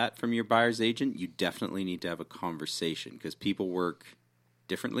want that from your buyer's agent, you definitely need to have a conversation, because people work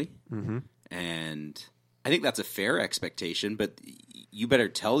differently. Mm-hmm. And I think that's a fair expectation, but you better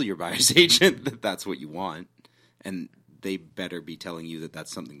tell your buyer's agent that that's what you want. And they better be telling you that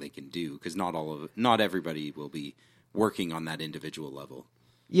that's something they can do, because not everybody will be working on that individual level.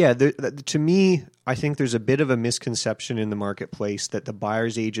 Yeah, to me, I think there's a bit of a misconception in the marketplace that the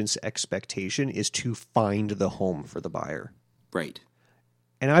buyer's agent's expectation is to find the home for the buyer. Right.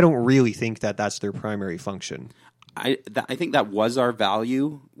 And I don't really think that that's their primary function. I think that was our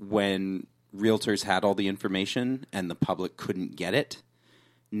value when realtors had all the information and the public couldn't get it.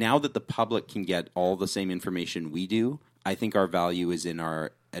 Now that the public can get all the same information we do, I think our value is in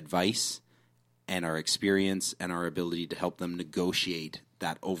our advice and our experience and our ability to help them negotiate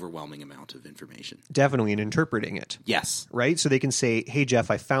that overwhelming amount of information. Definitely, and interpreting it. Yes. Right? So they can say, hey,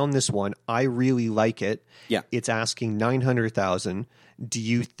 Jeff, I found this one. I really like it. Yeah. It's asking $900,000. Do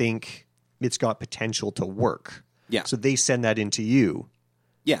you think it's got potential to work? Yeah. So they send that into you.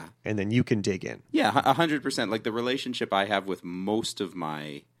 Yeah. And then you can dig in. Yeah, 100%. Like, the relationship I have with most of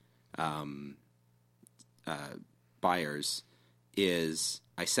my buyers is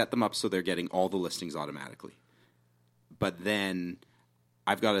I set them up so they're getting all the listings automatically. But then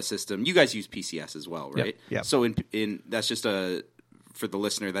I've got a system. You guys use PCS as well, right? Yep. So in that's just for the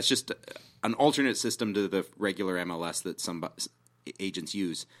listener, that's just an alternate system to the regular MLS that some agents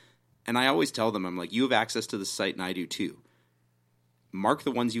use. And I always tell them, I'm like, you have access to the site and I do too. Mark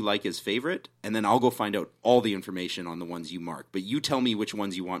the ones you like as favorite, and then I'll go find out all the information on the ones you mark. But you tell me which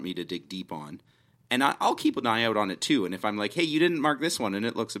ones you want me to dig deep on. And I'll keep an eye out on it too. And if I'm like, hey, you didn't mark this one and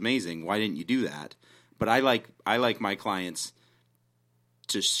it looks amazing, why didn't you do that? But I like my clients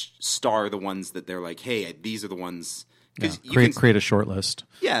to star the ones that they're like, hey, these are the ones. Create a short list.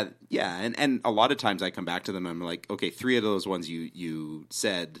 Yeah. And a lot of times I come back to them and I'm like, okay, 3 of those ones you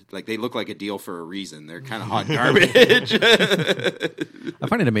said, like they look like a deal for a reason. They're kind of hot garbage. I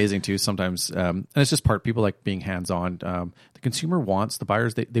find it amazing too sometimes, and it's just people like being hands-on. The consumer wants, the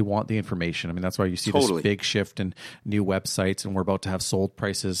buyers, they want the information. I mean, that's why you see this big shift in new websites, and we're about to have sold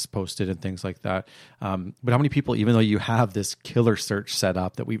prices posted and things like that. But how many people, even though you have this killer search set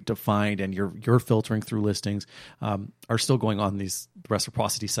up that we've defined and you're filtering through listings, are still going on these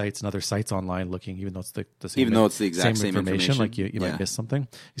reciprocity sites and other sites online looking, even though it's the same, even though it's the exact same information. Like you might miss something.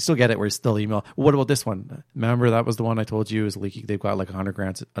 You still get it where you still email. Well, what about this one? Remember that was the one I told you is leaking. They've got like a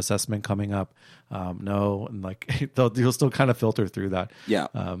 $100,000 assessment coming up. No, and like you'll still kind of filter through that. Yeah,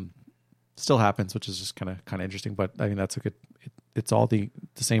 still happens, which is just kind of interesting. But I mean, that's a good. It's all the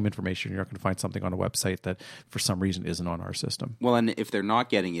same information. You're not going to find something on a website that for some reason isn't on our system. Well, and if they're not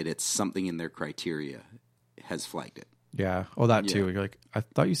getting it, it's something in their criteria has flagged it. Yeah. Oh, that too. You're like, I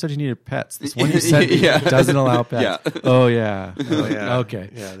thought you said you needed pets. This one you said doesn't allow pets. Yeah. Oh yeah. Okay.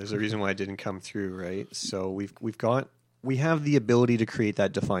 Yeah. There's a reason why it didn't come through, right? So we have the ability to create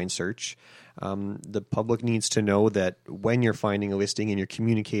that defined search. The public needs to know that when you're finding a listing and you're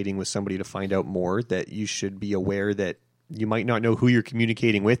communicating with somebody to find out more, that you should be aware that you might not know who you're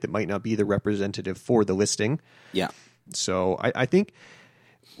communicating with. It might not be the representative for the listing. Yeah. So I think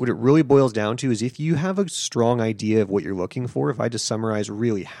what it really boils down to is if you have a strong idea of what you're looking for, if I just summarize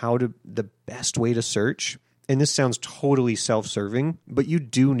really the best way to search, and this sounds totally self-serving, but you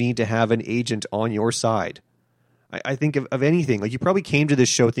do need to have an agent on your side. I think of anything, like you probably came to this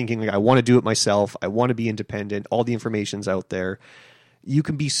show thinking like, I want to do it myself. I want to be independent. All the information's out there. You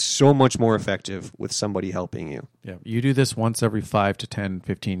can be so much more effective with somebody helping you. Yeah. You do this once every 5 to 10,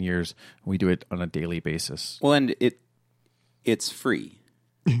 15 years. We do it on a daily basis. Well, and it's free.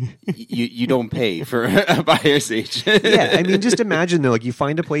 you don't pay for a buyer's agent. Yeah, I mean, just imagine though, like you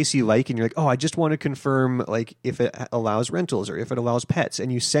find a place you like and you're like, oh, I just want to confirm like if it allows rentals or if it allows pets,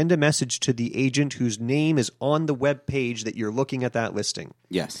 and you send a message to the agent whose name is on the web page that you're looking at that listing.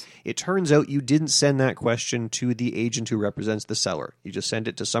 Yes. It turns out you didn't send that question to the agent who represents the seller. You just sent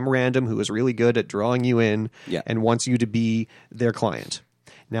it to some random who is really good at drawing you in and wants you to be their client.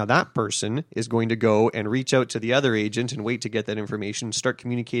 Now that person is going to go and reach out to the other agent and wait to get that information, start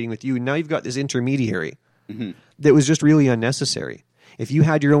communicating with you. Now you've got this intermediary that was just really unnecessary. If you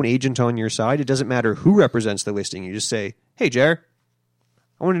had your own agent on your side, it doesn't matter who represents the listing. You just say, hey, Jer,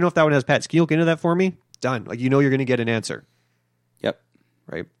 I want to know if that one has pets. Can you look into that for me? Done. Like, you know you're going to get an answer. Yep.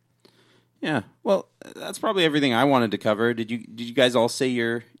 Right? Yeah. Well, that's probably everything I wanted to cover. Did you guys all say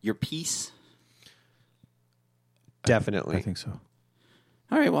your piece? Definitely. I think so.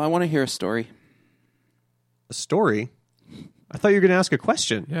 All right, well, I want to hear a story. A story? I thought you were going to ask a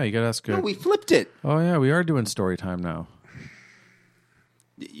question. Yeah, you got to ask No, we flipped it. Oh, yeah, we are doing story time now.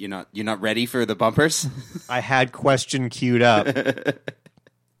 You're not ready for the bumpers? I had question queued up.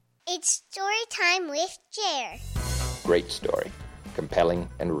 It's story time with Jer. Great story. Compelling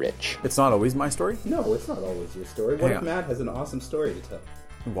and rich. It's not always my story? No, it's not always your story. What if Matt has an awesome story to tell?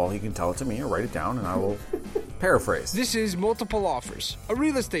 Well, he can tell it to me or write it down and I will paraphrase. This is Multiple Offers, a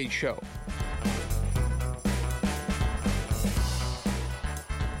real estate show.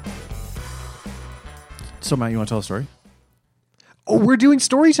 So, Matt, you want to tell a story? Oh, we're doing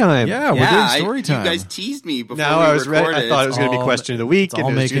story time. Yeah, we're doing story time. You guys teased me before now we I was recorded. ready. I thought it was going to be question of the week and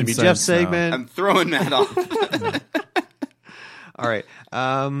it was going to be Jeff's segment. I'm throwing that off. All right.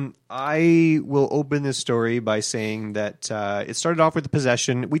 I will open this story by saying that it started off with the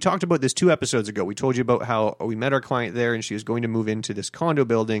possession. We talked about this 2 episodes ago. We told you about how we met our client there and she was going to move into this condo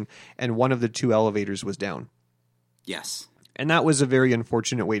building and one of the 2 elevators was down. Yes. And that was a very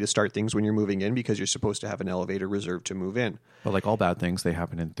unfortunate way to start things when you're moving in because you're supposed to have an elevator reserved to move in. But like all bad things, they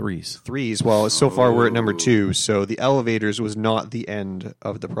happen in threes. Well, so far we're at number 2. So the elevators was not the end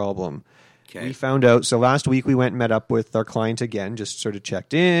of the problem. Okay. We found out. So last week we went and met up with our client again, just sort of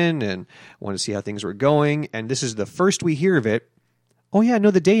checked in and wanted to see how things were going. And this is the first we hear of it. Oh, yeah,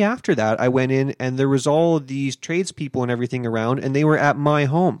 no, the day after that, I went in and there was all of these tradespeople and everything around, and they were at my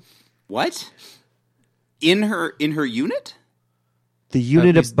home. What? In her unit? The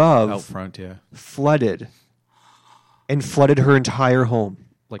unit above out front, flooded her entire home.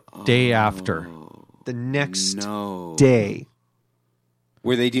 Like day after. The next day.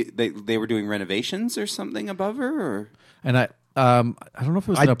 Were they were doing renovations or something above her? Or? And I don't know if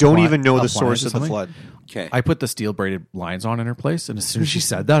it was. I don't even know the source of the flood. Okay. I put the steel braided lines on in her place, and as soon as she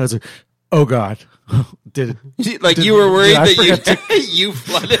said that, I was like, "Oh God!" You were worried that you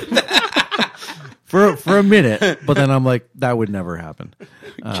flooded that for a minute, but then I'm like, that would never happen.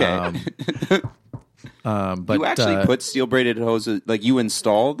 Okay. But you actually put steel braided hoses. Like you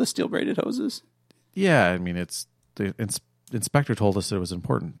installed the steel braided hoses. Yeah, I mean, it's the inspector told us it was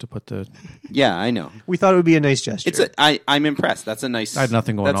important to put the. Yeah, I know. We thought it would be a nice gesture. I'm impressed. That's a nice. I had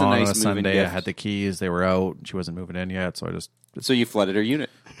nothing going on nice on a Sunday. gift. I had the keys; they were out. She wasn't moving in yet, so I just. So you flooded her unit.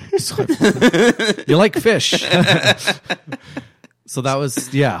 You like fish. So that was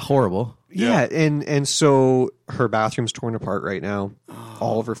horrible. Yeah, and so her bathroom's torn apart right now.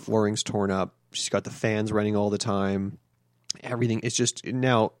 All of her flooring's torn up. She's got the fans running all the time. Everything is just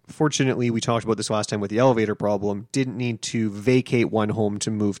now. Fortunately, we talked about this last time with the elevator problem. Didn't need to vacate one home to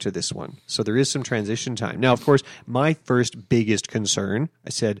move to this one, so there is some transition time. Now, of course, my first biggest concern, I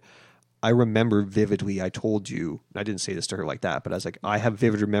said, I remember vividly. I told you, I didn't say this to her like that, but I was like, I have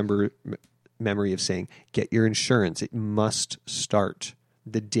vivid memory of saying, get your insurance. It must start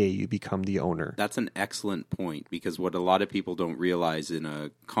the day you become the owner. That's an excellent point, because what a lot of people don't realize in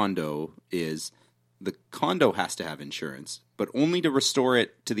a condo is the condo has to have insurance, but only to restore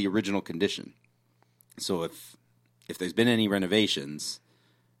it to the original condition. So if there's been any renovations,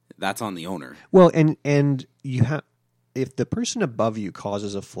 that's on the owner. Well, and you have, if the person above you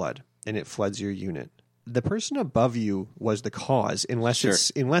causes a flood and it floods your unit, the person above you was the cause, unless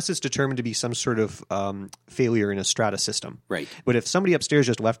it's determined to be some sort of failure in a strata system. Right. But if somebody upstairs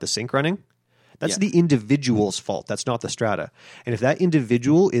just left the sink running, that's the individual's fault. That's not the strata. And if that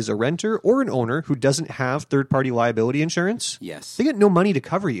individual is a renter or an owner who doesn't have third-party liability insurance, they get no money to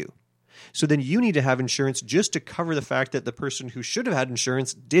cover you. So then you need to have insurance just to cover the fact that the person who should have had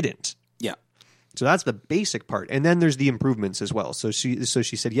insurance didn't. Yeah. So that's the basic part. And then there's the improvements as well. So she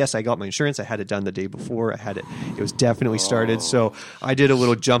said, yes, I got my insurance. I had it done the day before. I had it. It was definitely started. So I did a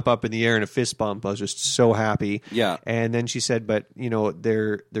little jump up in the air and a fist bump. I was just so happy. Yeah. And then she said, but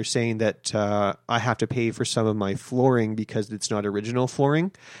they're saying that I have to pay for some of my flooring because it's not original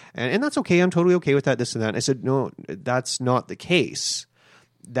flooring. And that's okay. I'm totally okay with that, this and that. And I said, no, that's not the case.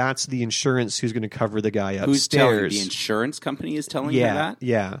 That's the insurance who's going to cover the guy upstairs. Who's telling you? The insurance company is telling you that?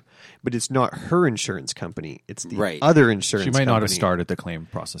 Yeah. But it's not her insurance company. It's the other insurance company. She might not have started the claim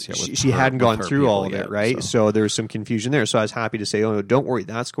process yet. She hadn't gone through all of it, right? So there was some confusion there. So I was happy to say, oh, don't worry.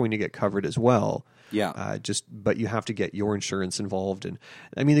 That's going to get covered as well. Yeah. But you have to get your insurance involved. And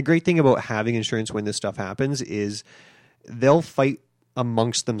I mean, the great thing about having insurance when this stuff happens is they'll fight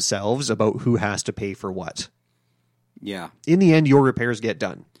amongst themselves about who has to pay for what. Yeah. In the end, your repairs get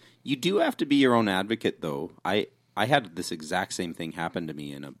done. You do have to be your own advocate, though. I had this exact same thing happen to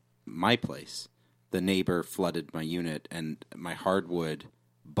me in my place. The neighbor flooded my unit, and my hardwood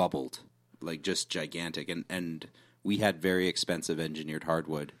bubbled, like just gigantic. And we had very expensive engineered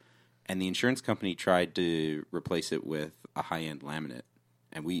hardwood, and the insurance company tried to replace it with a high-end laminate,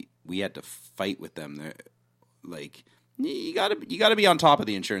 and we had to fight with them. They're like, you gotta be on top of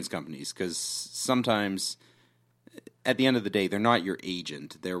the insurance companies, because sometimes, at the end of the day, they're not your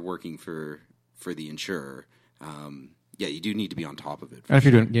agent. They're working for the insurer. You do need to be on top of it. And if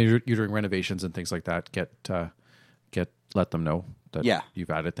you're doing renovations and things like that, let them know that you've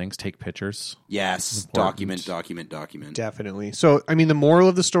added things. Take pictures. Yes, document. Definitely. So, I mean, the moral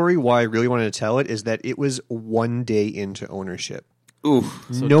of the story, why I really wanted to tell it, is that it was one day into ownership. Oof.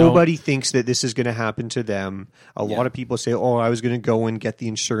 So nobody thinks that this is going to happen to them. A lot of people say, oh, I was going to go and get the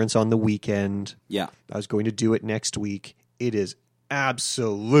insurance on the weekend. Yeah. I was going to do it next week. It is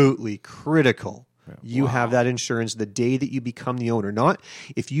absolutely critical. You have that insurance the day that you become the owner. Not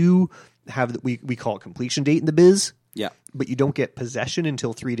if you have, we call it completion date in the biz. Yeah. But you don't get possession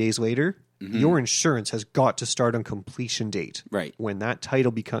until 3 days later. Mm-hmm. Your insurance has got to start on completion date. Right. When that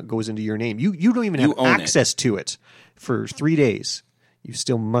title goes into your name. You don't even have access to it for 3 days. You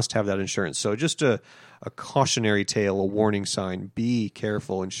still must have that insurance. So just a cautionary tale, a warning sign. Be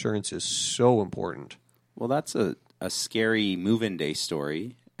careful. Insurance is so important. Well, that's a scary move-in day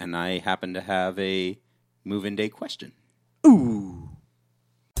story, and I happen to have a move-in day question. Ooh.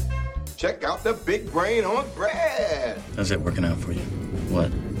 Check out the big brain on Brad. How's that working out for you?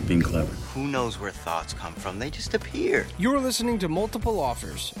 What? Being clever? Who knows where thoughts come from? They just appear. You're listening to Multiple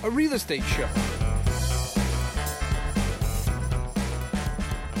Offers, a real estate show.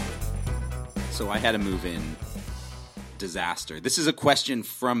 So I had to move in disaster. This is a question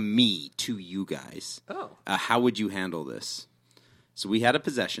from me to you guys. Oh. How would you handle this? So we had a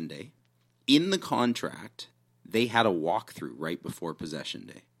possession day. In the contract, they had a walkthrough right before possession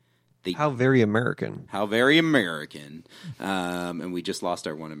day. How very American. How very American. And we just lost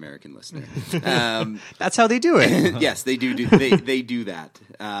our one American listener. That's how they do it. Yes, they do they do that.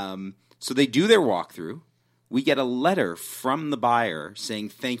 So they do their walkthrough. We get a letter from the buyer saying,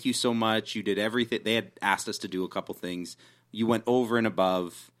 thank you so much. You did everything. They had asked us to do a couple things. You went over and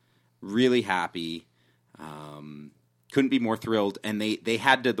above. Really happy. Couldn't be more thrilled. And they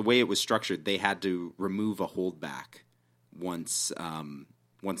had to, the way it was structured, they had to remove a holdback once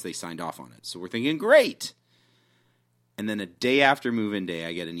they signed off on it. So we're thinking, great. And then a day after move-in day,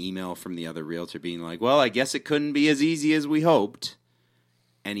 I get an email from the other realtor being like, well, I guess it couldn't be as easy as we hoped.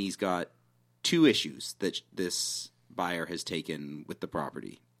 And he's got 2 issues that this buyer has taken with the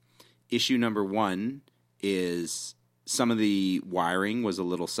property. Issue number 1 is some of the wiring was a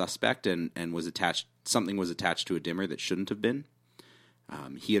little suspect and something was attached to a dimmer that shouldn't have been.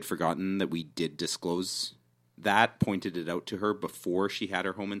 He had forgotten that we did disclose that, pointed it out to her before she had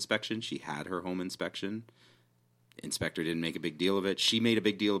her home inspection. She had her home inspection. Inspector didn't make a big deal of it. She made a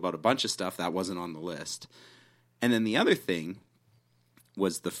big deal about a bunch of stuff that wasn't on the list. And then the other thing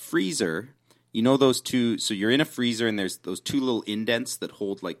was the freezer. You know those 2, so you're in a freezer and there's those 2 little indents that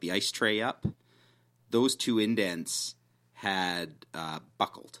hold like the ice tray up. Those 2 indents had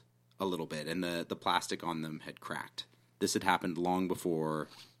buckled a little bit and the plastic on them had cracked. This had happened long before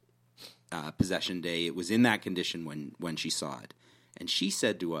possession day. It was in that condition when she saw it. And she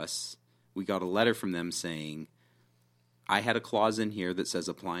said to us, we got a letter from them saying, I had a clause in here that says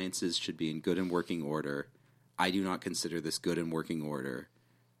appliances should be in good and working order. I do not consider this good and working order.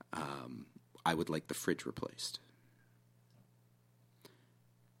 I would like the fridge replaced.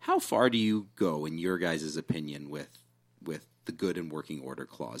 How far do you go, in your guys' opinion, with the good and working order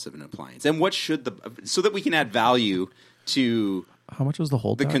clause of an appliance? And what should so that we can add value to how much was the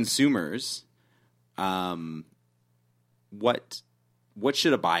holdback? The consumers, what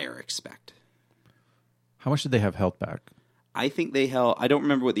should a buyer expect? How much did they have held back? I think they held. I don't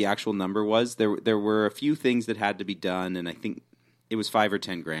remember what the actual number was. There were a few things that had to be done, and I think it was $5,000 or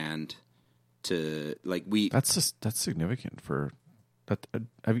 $10,000 to like we. That's significant for that.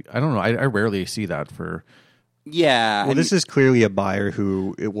 I don't know. I rarely see that for. Yeah. Well, this is clearly a buyer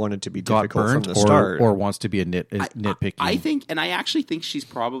who it wanted to be difficult from the start, or wants to be a nitpicking. I think, and I actually think she's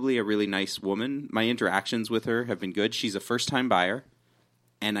probably a really nice woman. My interactions with her have been good. She's a first-time buyer,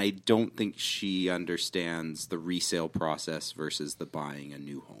 and I don't think she understands the resale process versus the buying a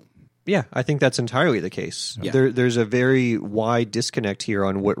new home. Yeah, I think that's entirely the case. Yeah. There's a very wide disconnect here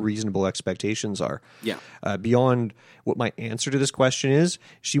on what reasonable expectations are. Yeah. Beyond what my answer to this question is,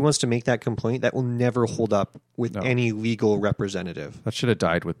 she wants to make that complaint that will never hold up with any legal representative. That should have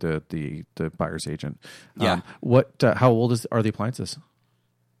died with the buyer's agent. Yeah. How old are the appliances?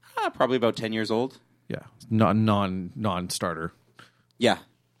 Probably about 10 years old. Yeah. Non-starter. Yeah.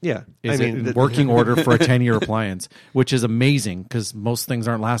 Yeah, Is it in working order for a 10-year appliance, which is amazing because most things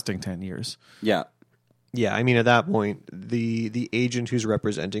aren't lasting 10 years. Yeah. Yeah, I mean, at that point, the agent who's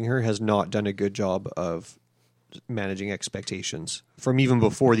representing her has not done a good job of managing expectations from even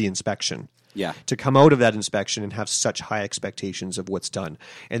before the inspection. Yeah. To come out of that inspection and have such high expectations of what's done,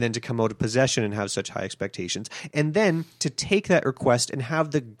 and then to come out of possession and have such high expectations, and then to take that request and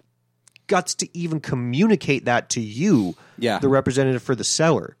have the guts to even communicate that to you, the representative for the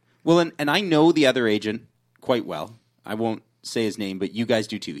seller. Well, and I know the other agent quite well. I won't say his name, but you guys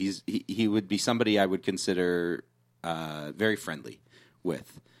do too. He would be somebody I would consider very friendly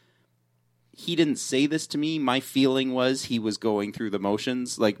with. He didn't say this to me. My feeling was he was going through the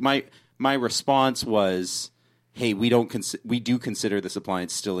motions. Like my response was, hey, we do consider this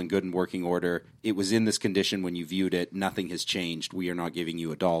appliance still in good and working order. It was in this condition when you viewed it. Nothing has changed. We are not giving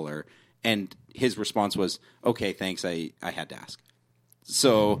you $1. And his response was, okay, thanks, I had to ask.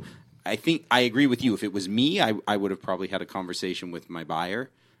 So I think I agree with you. If it was me, I would have probably had a conversation with my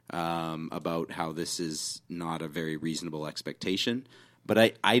buyer about how this is not a very reasonable expectation.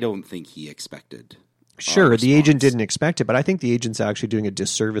 But I don't think he expected. Sure, the agent didn't expect it, but I think the agent's actually doing a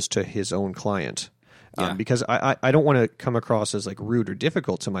disservice to his own client. Because I don't want to come across as like rude or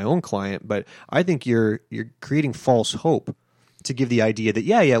difficult to my own client, but I think you're creating false hope to give the idea that,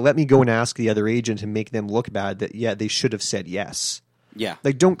 let me go and ask the other agent and make them look bad, that, they should have said yes. Yeah.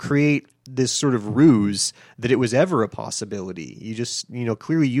 Like, don't create this sort of ruse that it was ever a possibility. You just,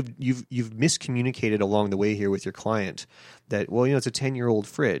 clearly you've miscommunicated along the way here with your client that, well, it's a 10-year-old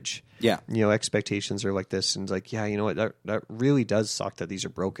fridge. Yeah. Expectations are like this. And it's like, yeah, you know what? That really does suck that these are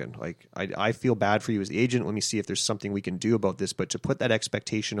broken. Like, I feel bad for you as the agent. Let me see if there's something we can do about this. But to put that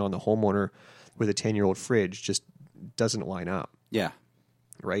expectation on the homeowner with a 10-year-old fridge just doesn't line up. Yeah.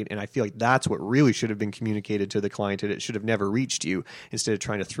 Right. And I feel like that's what really should have been communicated to the client, and it should have never reached you instead of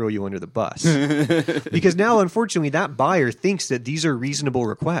trying to throw you under the bus. Because now, unfortunately, that buyer thinks that these are reasonable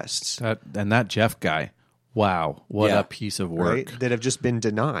requests. That Jeff guy, wow, what a piece of work. Right? That have just been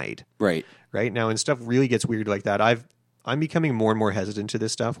denied. Right. Right. Now, and stuff really gets weird like that. I'm becoming more and more hesitant to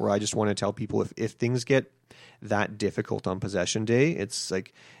this stuff where I just want to tell people if things get that difficult on possession day, it's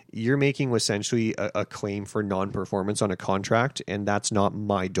like you're making essentially a claim for non-performance on a contract, and that's not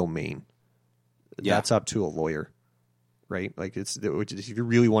my domain. Yeah. That's up to a lawyer, right? Like if you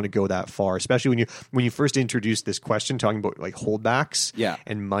really want to go that far, especially when you first introduced this question talking about like holdbacks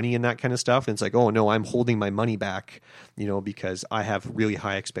and money and that kind of stuff, and it's like, oh no, I'm holding my money back, because I have really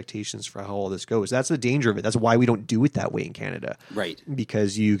high expectations for how all this goes. That's the danger of it. That's why we don't do it that way in Canada. Right.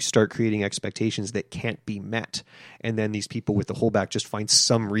 Because you start creating expectations that can't be met. And then these people with the holdback just find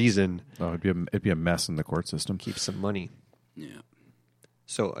some reason. Oh, it'd be a mess in the court system. Keep some money. Yeah.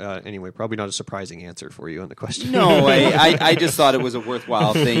 So anyway, probably not a surprising answer for you on the question. No, I just thought it was a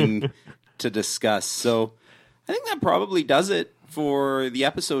worthwhile thing to discuss. So I think that probably does it for the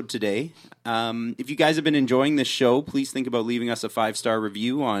episode today. If you guys have been enjoying this show, please think about leaving us a 5-star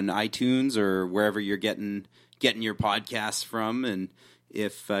review on iTunes or wherever you're getting your podcasts from. And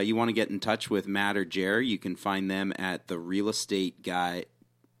if you want to get in touch with Matt or Jer, you can find them at the Real Estate Guy,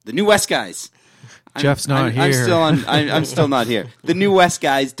 the New West Guys. Jeff's not here. I'm still not here.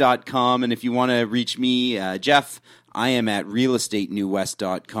 TheNewWestGuys.com. And if you want to reach me, Jeff, I am at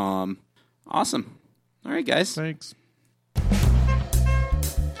RealEstateNewWest.com. Awesome. All right, guys. Thanks.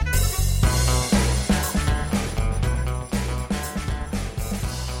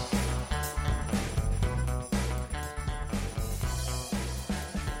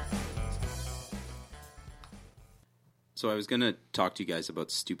 So I was going to talk to you guys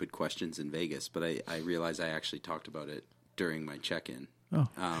about stupid questions in Vegas, but I realized I actually talked about it during my check-in. Oh.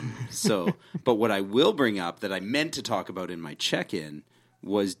 But what I will bring up that I meant to talk about in my check-in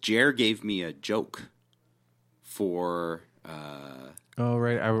was Jer gave me a joke for... Oh,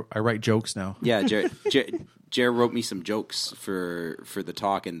 right. I write jokes now. Yeah, Jer wrote me some jokes for the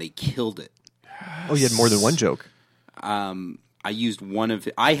talk, and they killed it. Oh, you had more than one joke? I used one of...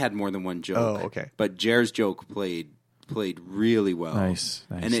 I had more than one joke. Oh, okay. But Jer's joke played really well. Nice.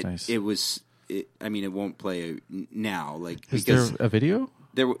 And it was... I mean, it won't play now. Is there a video?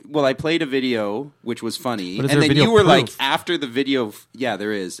 Well, I played a video, which was funny. But is and there then video you were proof? like, after the video... Yeah,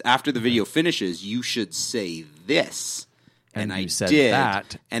 there is. After the video finishes, you should say this. And I said did.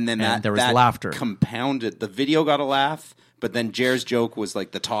 That, and then there was that laughter. Compounded. The video got a laugh, but then Jer's joke was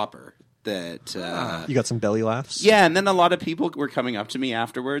like the topper. That you got some belly laughs? Yeah, and then a lot of people were coming up to me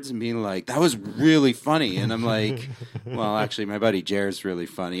afterwards and being like, that was really funny. And I'm like, well, actually, my buddy Jer's really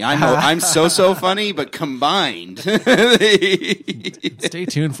funny. I'm so funny, but combined. Stay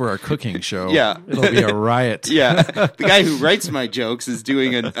tuned for our cooking show. Yeah. It'll be a riot. Yeah. The guy who writes my jokes is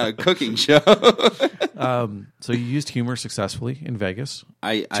doing a cooking show. So you used humor successfully in Vegas.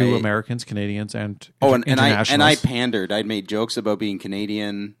 To Americans, Canadians, and internationals. And I pandered. I made jokes about being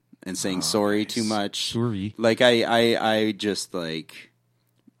Canadian and saying sorry too much. Sorry. Like I just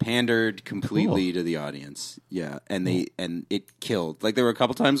pandered completely to the audience. Yeah, and it killed. Like there were a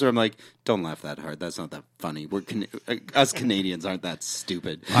couple times where I'm like, don't laugh that hard. That's not that funny. Us Canadians aren't that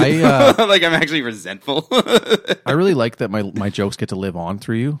stupid. Like I'm actually resentful. I really like that my jokes get to live on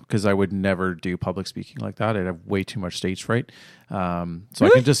through you, because I would never do public speaking like that. I'd have way too much stage fright. So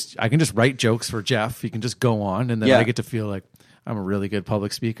really? I can just write jokes for Jeff. He can just go on, and then I get to feel like I'm a really good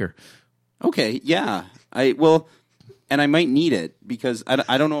public speaker. Okay, yeah. And I might need it, because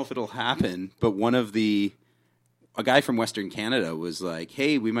I don't know if it'll happen, but a guy from Western Canada was like,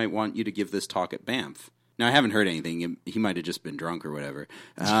 hey, we might want you to give this talk at Banff. Now, I haven't heard anything. He might have just been drunk or whatever.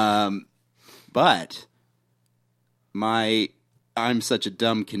 But I'm such a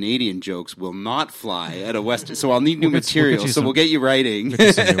dumb Canadian jokes will not fly at a Western, so I'll need new material. So we'll get you writing.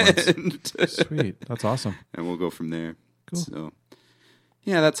 Sweet. That's awesome. And we'll go from there. Cool. So,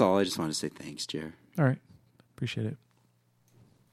 yeah, that's all. I just want to say thanks, Jer. All right. Appreciate it.